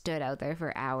just stood out there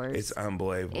for hours. It's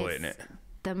unbelievable, isn't it?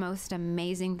 The most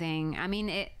amazing thing. I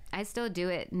mean, I still do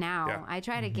it now. Yeah. I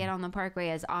try to get on the parkway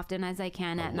as often as I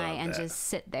can at night and that. just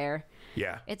sit there.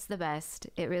 Yeah. It's the best.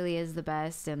 It really is the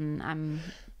best. And I'm,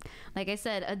 like I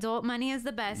said, adult money is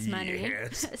the best money.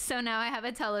 Yes. So now I have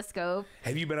a telescope.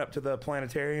 Have you been up to the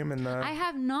planetarium and the? I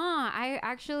have not. I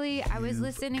was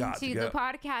listening got to to the go.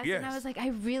 podcast Yes. and I was like,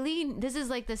 this is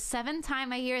like the 7th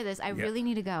time I hear this. I really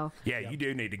need to go. Yeah, you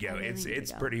do need to go. really need to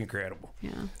It's go. pretty incredible.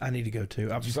 Yeah. I need to go too.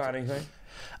 Did you find anything?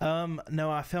 No,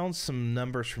 I found some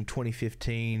numbers from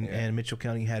 2015, and Mitchell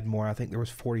County had more. I think there was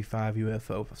 45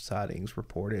 UFO sightings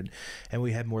reported, and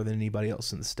we had more than anybody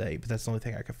else in the state. But that's the only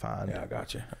thing I could find. Yeah, I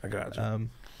got you.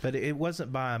 But it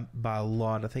wasn't by a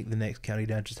lot. I think the next county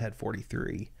down just had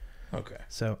 43. Okay.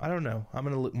 So I don't know. I'm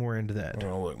going to look more into that. I'm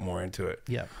gonna look more into it.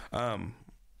 Yeah.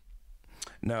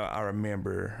 No, I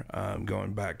remember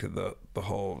going back to the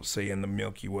whole seeing the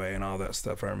Milky Way and all that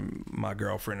stuff. My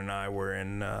girlfriend and I were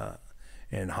in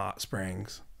Hot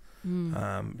Springs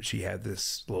She had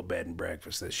this little bed and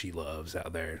breakfast that she loves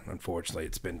out there. Unfortunately,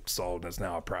 it's been sold and it's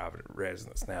now a private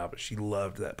residence now, but she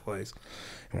loved that place.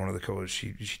 And one of the coolest,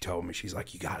 she told me, she's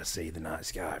like, you got to see the night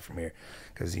sky from here.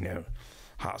 Because, you know,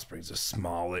 Hot Springs is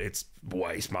small. It's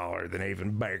way smaller than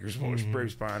even Bakersfield or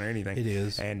Spruce Pine or anything. It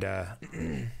is. And,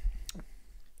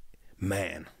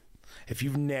 man, if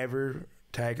you've never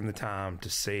taken the time to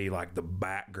see like the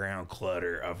background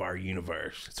clutter of our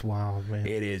universe, It's wild, man.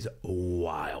 it is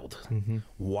wild.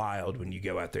 Wild when you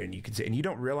go out there and you can see, and you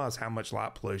don't realize how much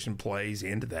light pollution plays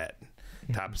into that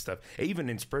type of stuff. Even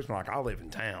in Spruce, like I live in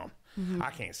town.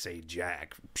 I can't see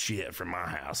jack shit from my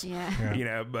house. Yeah. You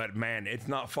know, but man, it's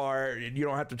not far. You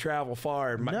don't have to travel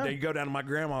far. No. You go down to my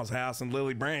grandma's house in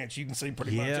Lily Branch, you can see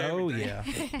pretty much everything. Oh,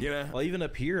 yeah. You know? Well, even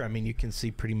up here, I mean, you can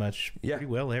see pretty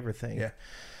well everything. Yeah.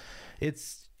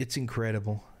 It's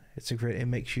incredible. It's incredible. It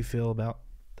makes you feel about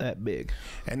that big.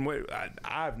 And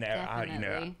I've never, you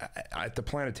know, Definitely. at the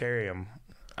planetarium,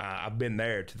 I've been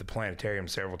there to the planetarium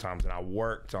several times, and I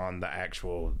worked on the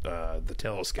actual the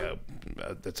telescope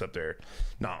that's up there,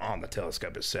 not on the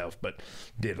telescope itself, but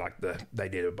they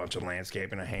did a bunch of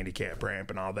landscaping, a handicap ramp,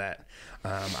 and all that.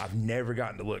 I've never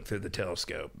gotten to look through the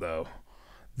telescope though.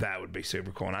 That would be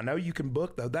super cool. And I know you can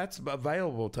book though. That's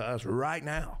available to us right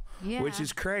now, Yeah. which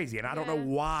is crazy. And I don't know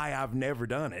why I've never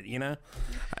done it. You know,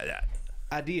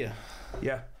 Idea.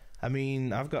 yeah. I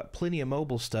mean, I've got plenty of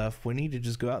mobile stuff. We need to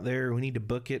just go out there. We need to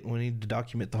book it. We need to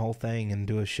document the whole thing and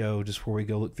do a show just before we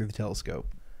go look through the telescope.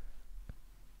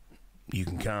 You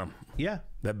can come. Yeah,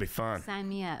 That'd be fun. Sign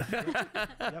me up.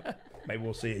 Maybe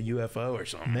we'll see a UFO or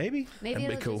something. maybe. Maybe That'd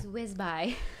be it'll cool. just whiz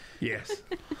by. Yes.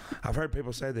 I've heard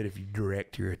people say that if you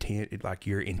direct your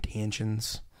your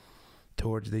intentions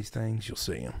towards these things, you'll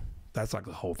see them. That's like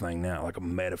the whole thing now, like a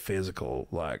metaphysical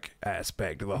like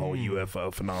aspect of the whole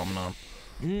UFO phenomenon.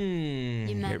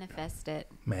 You manifest it.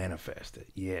 Manifest it.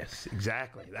 Yes,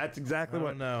 exactly. That's exactly I what.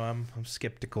 don't know. I'm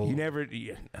skeptical. You never.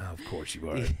 Yeah, of course you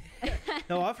are.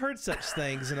 No, I've heard such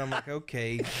things, and I'm like,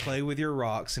 okay, play with your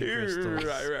rocks and crystals.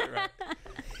 Right.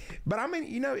 But I mean,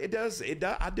 you know, it does.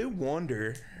 I do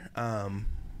wonder. I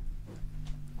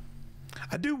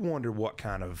do wonder what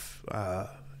kind of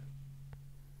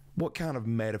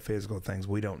metaphysical things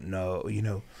we don't know. You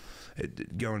know,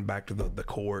 going back to the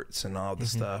quartz and all the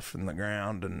stuff in the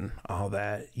ground and all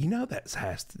that. You know,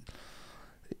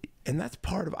 and that's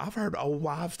part of. I've heard old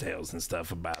wives' tales and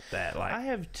stuff about that. Like I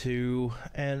have too,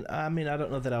 and I mean, I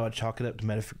don't know that I would chalk it up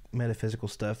to metaphysical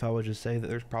stuff. I would just say that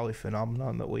there's probably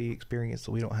phenomenon that we experience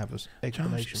that we don't have an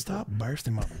explanation. stop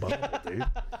bursting my bubble, dude.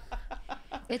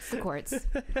 It's the quartz.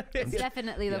 It's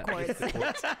definitely the quartz.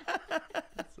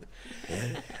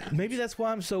 Maybe that's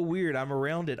why I'm so weird. I'm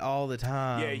around it all the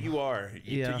time. Yeah, you are.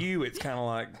 Yeah. To you, it's kind of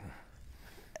like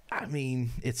I mean,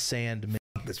 it's sand to me.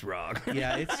 this rock.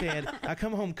 Yeah, it's sand. I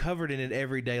come home covered in it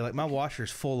every day. Like my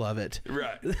washer's full of it.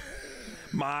 Right.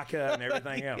 Mica and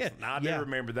everything else. I do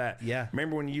remember that. Yeah.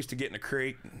 Remember when you used to get in the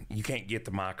creek? You can't get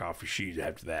the mica off your shoes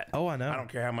after that. Oh, I know. I don't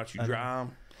care how much you dry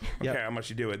them. I don't care how much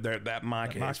you do it. That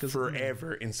mica is mica's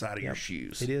forever inside of your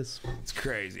shoes. It is. It's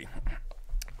crazy.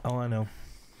 Oh, I know.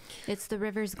 It's the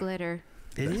river's glitter.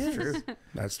 It is. True.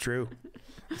 That's true.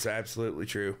 It's absolutely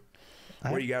true.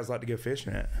 Where do you guys like to go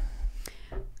fishing at?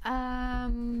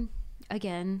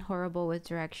 Again, horrible with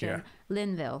direction. Yeah.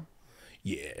 Linville.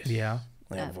 Yes. Yeah.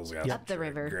 Linville's got Up the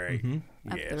river. Great.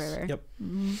 Up the river. Yep.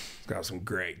 It's got some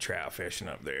great trout fishing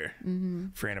up there.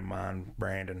 Friend of mine,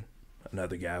 Brandon,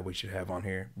 another guy we should have on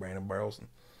here, Brandon Burleson.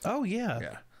 Oh, yeah.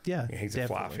 Yeah. Yeah. He's a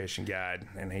fly fishing guide,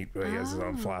 and he has his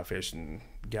own fly fishing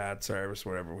guide service,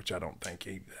 whatever. Which I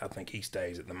think he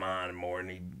stays at the mine more, and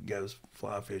he goes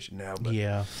fly fishing now. But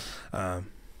Yeah.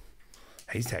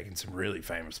 he's taking some really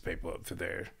famous people up through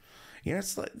there. You know,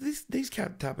 it's like these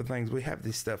type of things. We have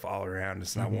this stuff all around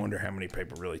us, and I wonder how many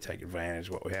people really take advantage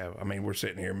of what we have. I mean, we're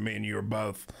sitting here, me and you are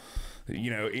both,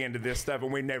 you know, into this stuff,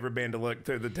 and we've never been to look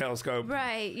through the telescope.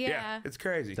 Right, yeah. it's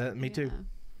crazy. Me too.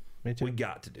 Me too. We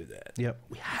got to do that. Yep.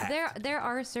 We have There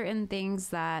are certain things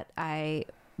that my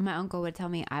uncle would tell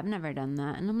me, I've never done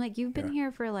that. And I'm like, you've been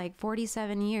here for like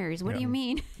 47 years. What do you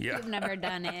mean? Yeah. You've never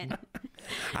done it?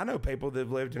 I know people that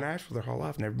have lived in Asheville their whole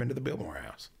life, never been to the Biltmore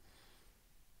House.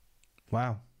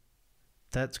 Wow.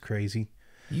 That's crazy.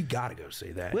 You got to go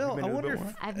see that. Well, You been I to the wonder Biltmore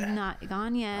if- I've not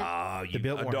gone yet. House? The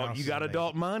Biltmore House You is got amazing.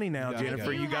 adult money now, You gotta Jennifer. go.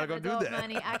 You got to have go do adult that.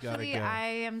 money. Actually, go. I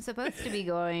am supposed to be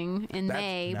going in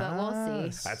May, but we'll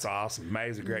nice. see. That's awesome.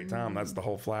 May's a great time. That's the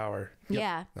whole flower.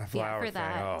 Yeah, The flower for thing.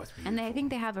 that. Oh, it's And I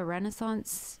think they have a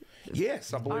Renaissance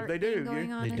Yes, I believe art they do. thing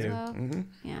going on They as do. well.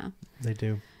 Yeah. They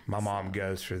do. My mom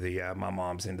goes for the my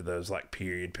mom's into those like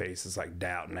period pieces like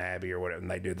Downton Abbey or whatever, and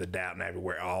they do the Downton Abbey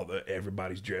where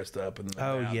everybody's dressed up in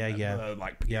the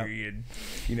like period,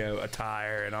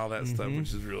 attire and all that stuff, which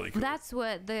is really cool. That's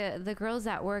what the girls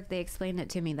at work, they explained it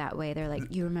to me that way. They're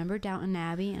like, "You remember Downton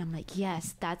Abbey?" And I'm like,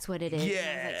 "Yes, that's what it is." Yeah.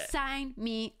 And I was like, "Sign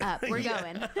me up. We're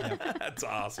going." That's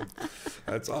awesome.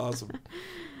 That's awesome.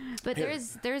 But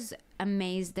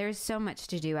there's so much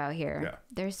to do out here. Yeah.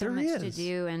 There's so much to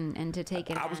do and to take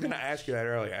it. I was going to ask you that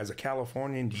earlier. As a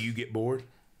Californian, do you get bored?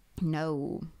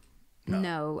 No.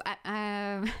 No.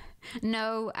 I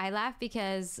laugh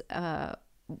because I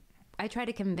try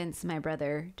to convince my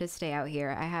brother to stay out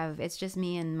here. It's just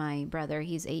me and my brother.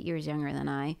 He's 8 years younger than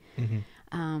I.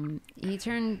 Mm-hmm. He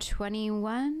turned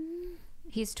 21.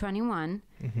 He's 21.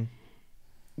 Mm-hmm.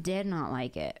 Did not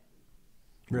like it.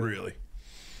 Really?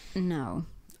 No.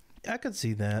 I could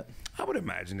see that. I would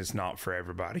imagine it's not for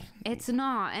everybody. It's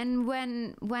not. And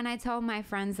when I tell my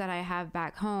friends that I have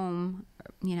back home,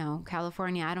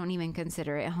 California, I don't even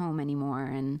consider it home anymore.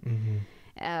 And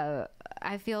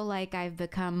I feel like I've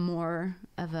become more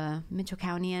of a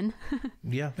Michoacanian.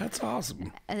 Yeah. That's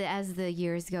awesome. As the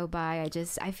years go by,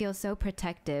 I feel so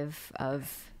protective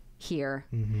of here.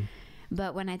 Mm-hmm.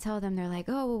 But when I tell them, they're like,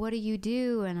 "Oh, well, what do you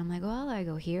do?" And I'm like, "Well, I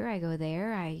go here, I go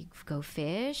there, I go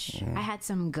fish." I had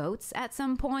some goats at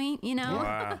some point,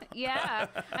 Wow. Yeah.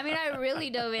 I mean, I really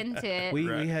dove into it.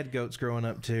 We had goats growing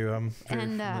up too. I'm very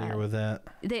familiar with that.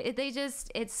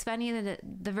 It's funny that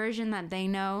the version that they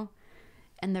know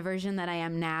and the version that I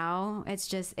am now,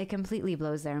 it completely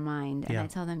blows their mind. And I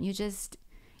tell them,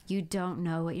 you don't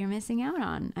know what you're missing out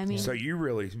on. I mean, so you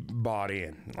really bought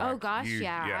in. Oh gosh,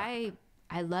 yeah.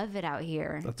 I love it out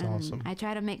here. That's awesome. I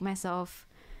try to make myself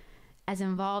as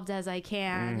involved as I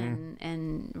can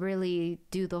and really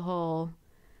do the whole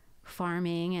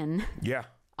farming and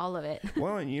all of it.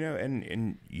 Well,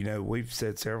 and we've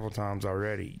said several times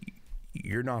already,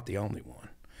 you're not the only one.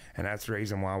 And that's the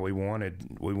reason why we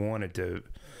wanted to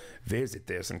visit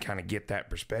this and kind of get that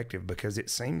perspective, because it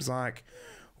seems like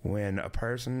when a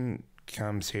person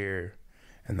comes here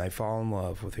and they fall in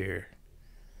love with here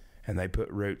and they put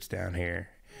roots down here,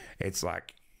 it's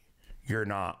like you're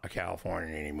not a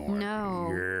Californian anymore. No.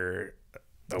 You're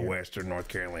a Western North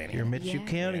Carolinian. You're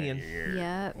Michoacanian.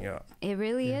 Yeah. It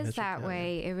really is that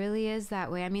way. It really is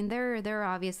that way. I mean, there are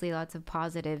obviously lots of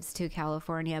positives to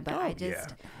California, but I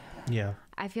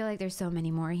feel like there's so many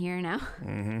more here now.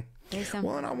 Mm-hmm.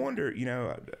 Well, and I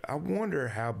wonder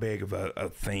how big of a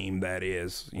theme that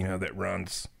is, that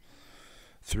runs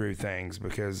through things,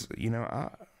 because,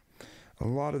 a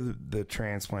lot of the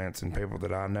transplants and people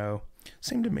that I know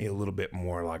seem to me a little bit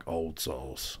more like old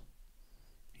souls.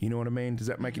 You know what I mean? Does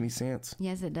that make any sense?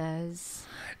 Yes, it does.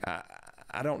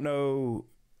 I don't know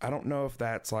if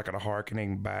that's like a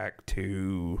hearkening back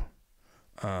to,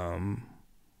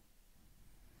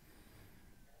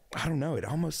 I don't know. It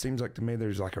almost seems like to me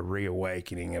there's like a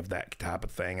reawakening of that type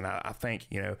of thing. And I think,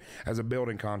 as a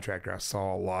building contractor, I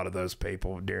saw a lot of those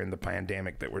people during the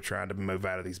pandemic that were trying to move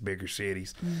out of these bigger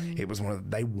cities. Mm-hmm. It was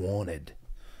they wanted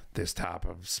this type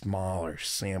of smaller,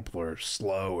 simpler,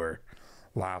 slower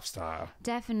lifestyle.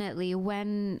 Definitely.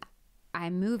 When I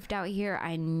moved out here,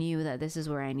 I knew that this is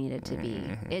where I needed to be.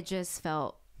 It just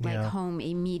felt like home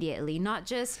immediately, not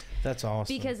just that's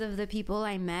awesome because of the people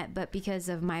I met, but because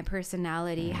of my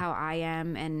personality, how I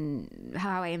am and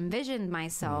how I envisioned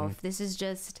myself. This is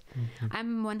just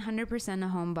I'm 100% a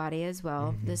homebody as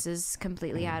well. This is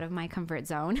completely out of my comfort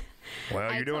zone.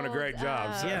 Well, you're doing a great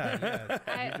job. So.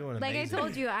 You're doing like amazing. I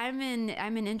told you, I'm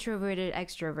an introverted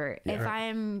extrovert.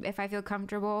 If I feel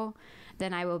comfortable,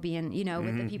 then I will be in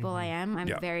with the people I am.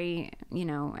 I'm very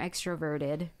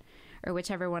extroverted, or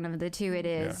whichever one of the two it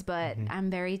is, but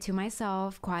I'm very to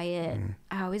myself, quiet.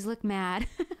 I always look mad,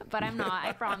 but I'm not,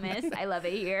 I promise. I love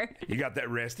it here. You got that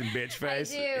resting bitch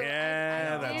face? I do.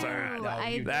 Yeah, that's all right.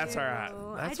 No, that's all right.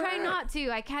 I try not to.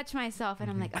 I catch myself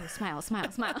and I'm like, oh, smile,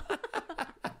 smile, smile.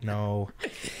 No.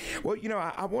 Well,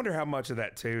 I wonder how much of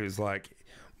that too is like,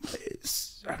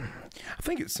 I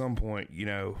think at some point,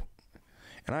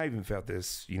 and I even felt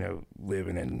this,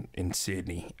 living in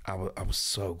Sydney. I was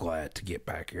so glad to get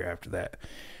back here after that.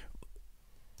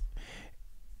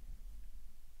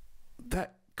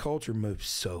 That culture moves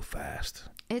so fast.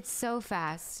 It's so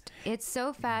fast. It's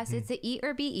It's a eat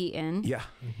or be eaten. Yeah.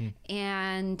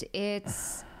 And the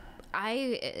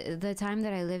time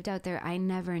that I lived out there, I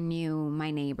never knew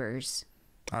my neighbors.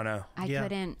 I know.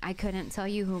 I couldn't tell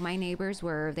you who my neighbors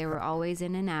were. They were always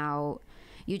in and out.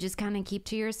 You just kind of keep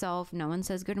to yourself. No one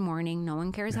says good morning. No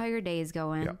one cares how your day is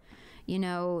going.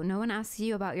 no one asks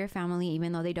you about your family,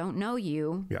 even though they don't know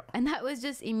you. Yeah. And that was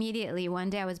just immediately. One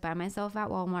day I was by myself at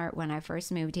Walmart when I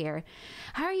first moved here.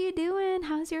 How are you doing?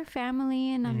 How's your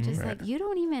family? And I'm just like, you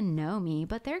don't even know me,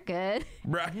 but they're good.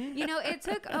 Right. It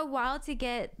took a while to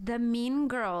get the mean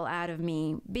girl out of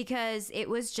me, because it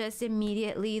was just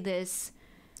immediately this,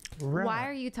 why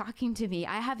are you talking to me?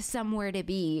 I have somewhere to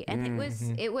be. And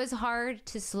it was hard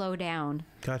to slow down.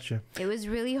 Gotcha. It was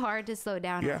really hard to slow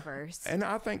down at first. And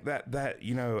I think that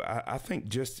I think,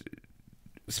 just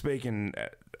speaking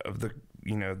of the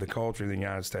the culture of the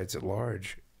United States at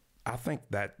large, I think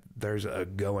that there's a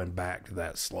going back to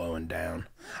that slowing down.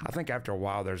 I think after a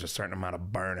while there's a certain amount of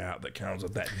burnout that comes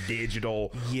with that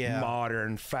digital,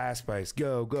 modern, fast-paced,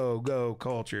 go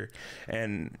culture.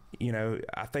 And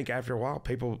I think after a while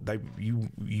people you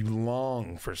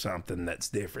long for something that's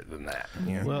different than that.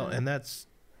 Well, and that's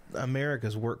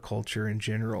America's work culture in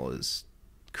general is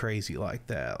crazy like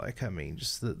that. Like, I mean,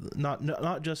 just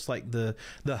not just like the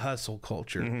hustle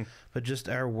culture, but just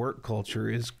our work culture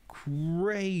is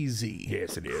crazy.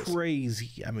 Yes, it is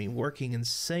crazy. I mean, working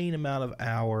insane amount of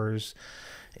hours,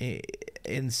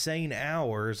 insane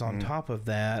hours on top of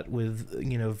that, with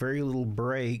very little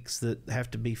breaks that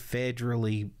have to be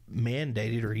federally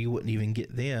mandated, or you wouldn't even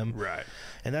get them. Right.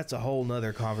 And that's a whole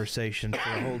nother conversation for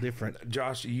a whole different.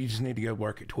 Josh, you just need to go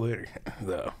work at Twitter,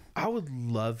 though. I would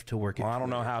love to work at Well, I don't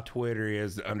know how Twitter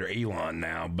is under Elon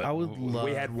now, but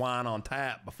we had wine on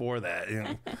tap before that.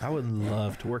 I would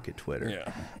love to work at Twitter.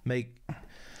 Yeah. Make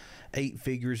 8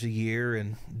 figures a year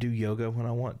and do yoga when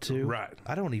I want to. Right.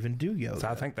 I don't even do yoga. So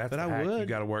I think that's but the I hack. would. You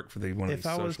got to work for one of these If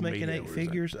I was social making media 8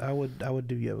 figures, I would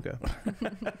do yoga.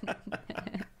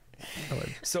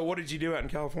 So what did you do out in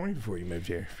California before you moved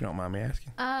here, if you don't mind me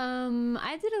asking?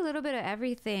 I did a little bit of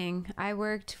everything. I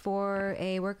worked for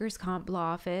a workers' comp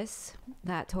law office.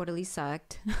 That totally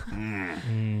sucked.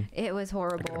 It was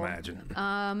horrible. I can imagine.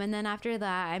 And then after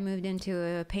that, I moved into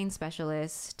a pain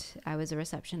specialist. I was a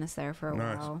receptionist there for a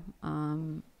while.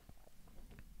 And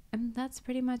that's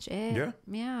pretty much it. Yeah.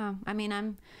 Yeah. I mean,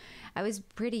 I was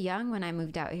pretty young when I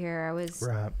moved out here. I was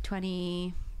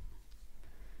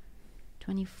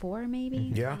 24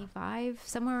 maybe, 25,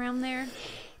 somewhere around there.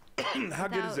 How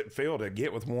good does it feel to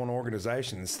get with one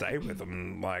organization and stay with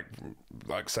them,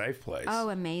 like Safeplace? Oh,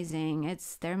 amazing.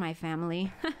 They're my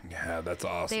family. Yeah, that's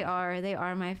awesome. They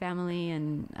are my family,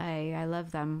 and I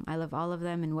love them. I love all of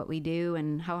them and what we do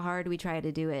and how hard we try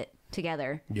to do it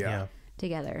together. Yeah.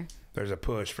 Together. There's a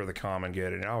push for the common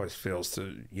good, and it always feels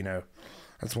to,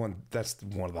 that's one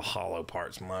of the hollow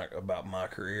parts about my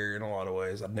career in a lot of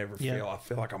ways. I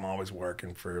feel like I'm always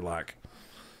working for like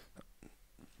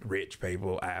rich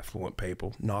people, affluent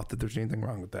people. Not that there's anything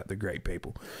wrong with that. They're great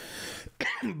people.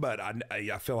 But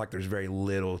I feel like there's very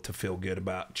little to feel good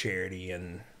about charity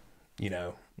and,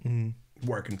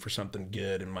 working for something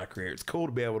good in my career. It's cool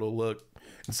to be able to look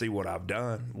and see what I've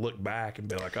done, look back and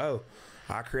be like, oh,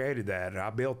 I created that and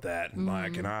I built that and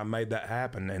and I made that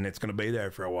happen, and it's going to be there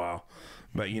for a while.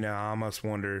 But, I almost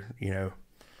wonder,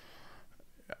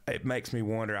 it makes me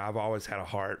wonder. I've always had a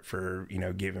heart for,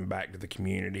 giving back to the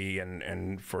community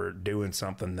and for doing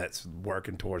something that's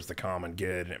working towards the common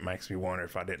good. And it makes me wonder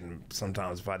if I didn't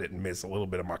miss a little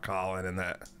bit of my calling in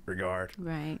that regard.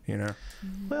 Right.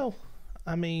 Well,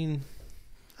 I mean,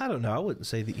 I don't know. I wouldn't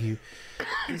say that you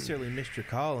necessarily missed your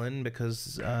calling,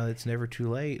 because it's never too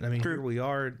late. I mean, Here we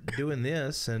are doing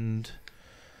this, and,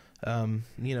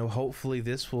 hopefully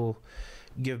this will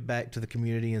give back to the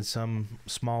community in some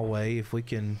small way. If we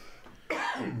can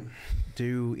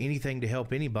do anything to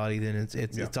help anybody, then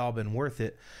it's all been worth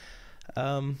it.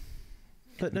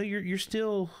 But no, you're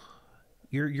still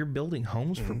building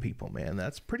homes for people, man.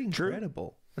 That's pretty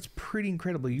incredible. True. That's pretty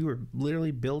incredible. You are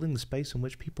literally building the space in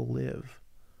which people live.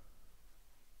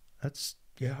 I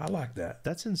like that.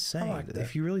 That's insane. I like that.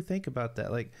 If you really think about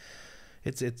that, like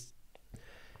it's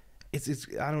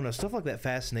I don't know, stuff like that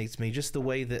fascinates me, just the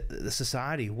way that the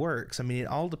society works. I mean, it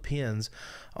all depends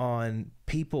on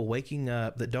people waking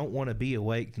up that don't want to be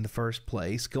awake in the first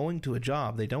place, going to a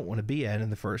job they don't want to be at in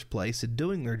the first place, and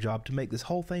doing their job to make this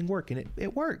whole thing work. And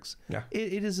it works. Yeah.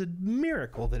 It is a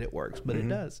miracle that it works, but it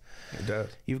does. It does.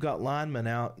 You've got linemen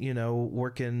out,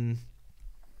 working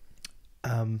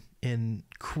in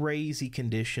crazy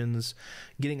conditions,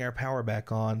 getting our power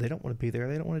back on. They don't want to be there.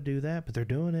 They don't want to do that, but they're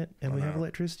doing it, and we have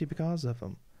electricity because of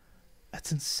them.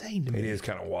 That's insane to me. It is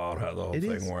kind of wild how the whole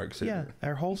thing works. Yeah,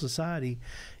 our whole society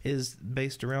is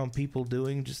based around people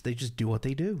they just do what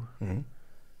they do. Mm-hmm.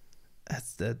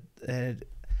 That's that. And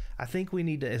I think we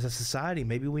need to, as a society,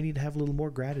 maybe we need to have a little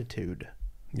more gratitude.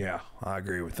 Yeah, I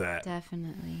agree with that.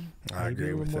 Definitely. I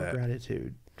agree with that. More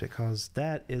gratitude, because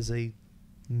that is a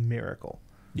miracle.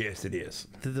 Yes, it is.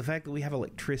 The fact that we have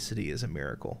electricity is a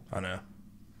miracle. I know.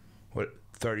 What,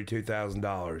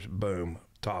 $32,000, boom,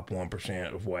 top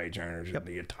 1% of wage earners in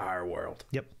the entire world.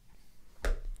 Yep.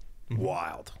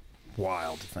 Wild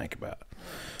to think about.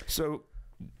 So,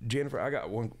 Jennifer, I got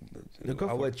one.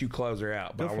 I'll let you close her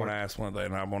out, but I want to ask one thing,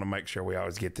 and I want to make sure we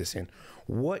always get this in.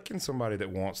 What can somebody that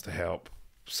wants to help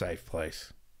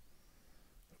Safeplace?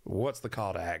 What's the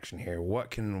call to action here? What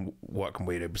can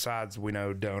we do besides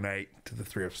donate to the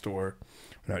thrift store?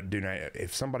 Donate.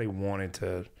 If somebody wanted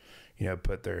to,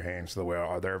 put their hands to the wheel,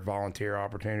 are there volunteer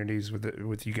opportunities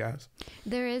with you guys?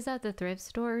 There is at the thrift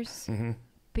stores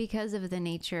because of the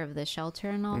nature of the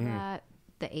shelter and all that.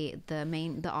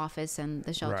 The office and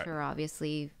the shelter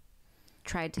obviously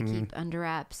tried to keep under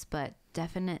wraps, but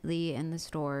definitely in the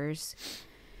stores.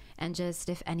 And just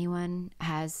if anyone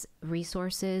has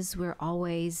resources, we're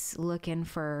always looking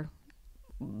for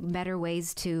better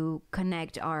ways to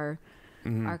connect our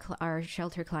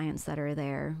shelter clients that are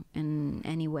there in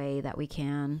any way that we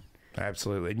can.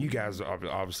 Absolutely. And you guys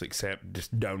obviously accept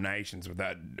just donations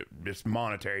without just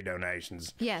monetary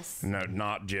donations. Yes.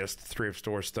 Not just thrift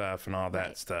store stuff and all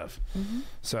that stuff.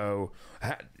 So,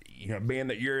 being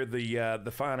that you're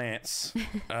the finance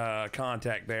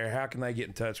contact there, how can they get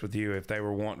in touch with you if they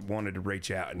were wanted to reach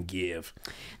out and give?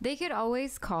 They could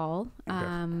always call.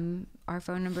 Okay. Our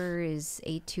phone number is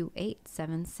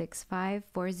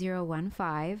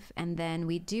 828-765-4015. And then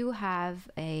we do have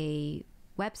a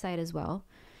website as well.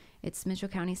 It's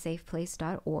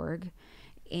mitchellcountysafeplace.org.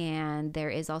 And there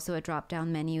is also a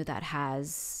drop-down menu that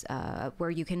has where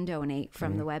you can donate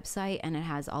from the website, and it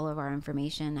has all of our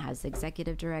information. It has the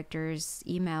executive director's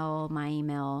email, my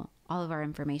email. All of our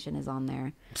information is on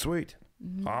there. Sweet.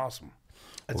 Awesome.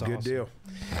 That's good awesome. Deal.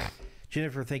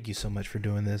 Jennifer, thank you so much for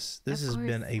doing this. This has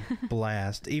been a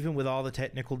blast, even with all the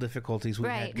technical difficulties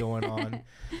we've had going on.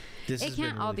 It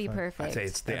can't all be perfect. I tell you,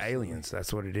 it's the aliens.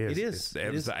 That's what it is. It is.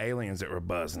 It was the aliens that were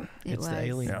buzzing. It's the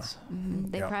aliens. Yeah.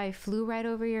 They probably flew right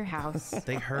over your house.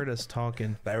 They heard us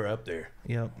talking. They were up there.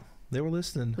 Yep. They were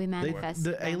listening. We manifested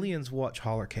The aliens watch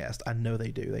HollerCast. I know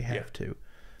they do. They have to.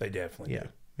 They definitely do.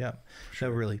 Yeah. Sure.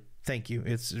 So really, thank you.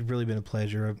 It's really been a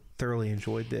pleasure. I've thoroughly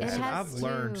enjoyed this. And I've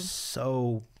learned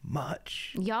so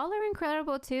much. Y'all are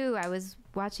incredible too. I was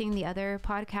watching the other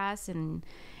podcasts, and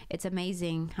it's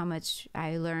amazing how much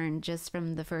I learned just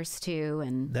from the first two.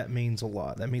 And that means a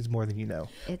lot. That means more than you know.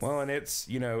 And it's,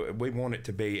 we want it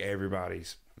to be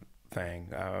everybody's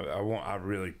thing. I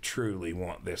really truly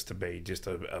want this to be just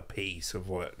a piece of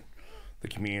what the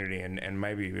community, and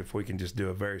maybe if we can just do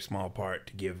a very small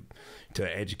part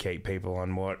to educate people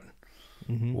on what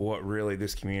really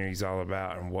this community is all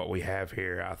about and what we have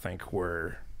here, I think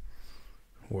we're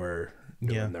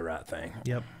doing the right thing.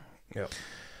 Yep.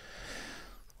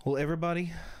 Well,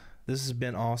 everybody, this has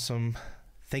been awesome.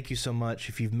 Thank you so much.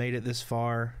 If you've made it this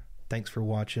far, thanks for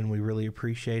watching. We really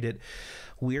appreciate it.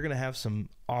 We are going to have some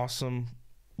awesome,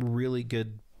 really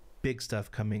good, big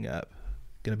stuff coming up.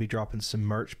 Going to be dropping some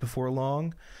merch before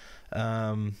long.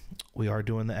 We are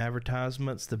doing the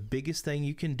advertisements. The biggest thing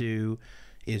you can do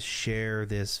is share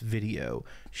this video.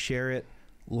 Share it,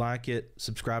 like it,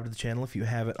 subscribe to the channel if you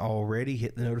haven't already.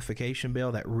 Hit the notification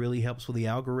bell. That really helps with the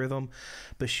algorithm.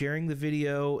 But sharing the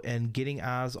video and getting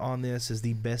eyes on this is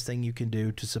the best thing you can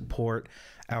do to support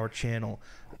our channel.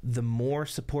 The more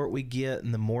support we get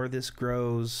and the more this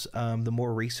grows, the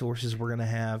more resources we're going to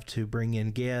have to bring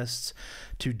in guests,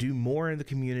 to do more in the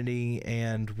community,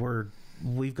 and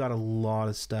we've got a lot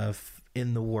of stuff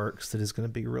in the works that is going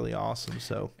to be really awesome.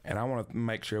 So, and I want to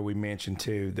make sure we mention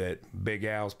too that Big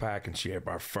Al's Pack and Ship,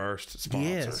 our first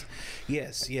sponsor.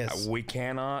 Yes. We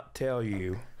cannot tell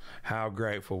you how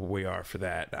grateful we are for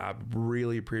that. I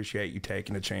really appreciate you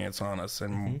taking a chance on us,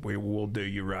 and we will do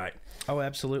you right. Oh,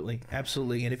 absolutely.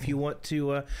 And if you want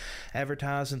to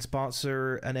advertise and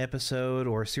sponsor an episode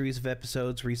or a series of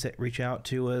episodes, reach out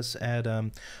to us at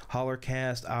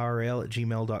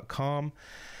HollerCastIRL@gmail.com.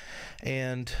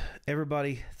 And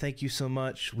everybody, thank you so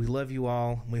much. We love you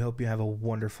all. We hope you have a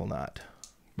wonderful night.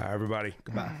 Bye, everybody.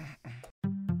 Goodbye.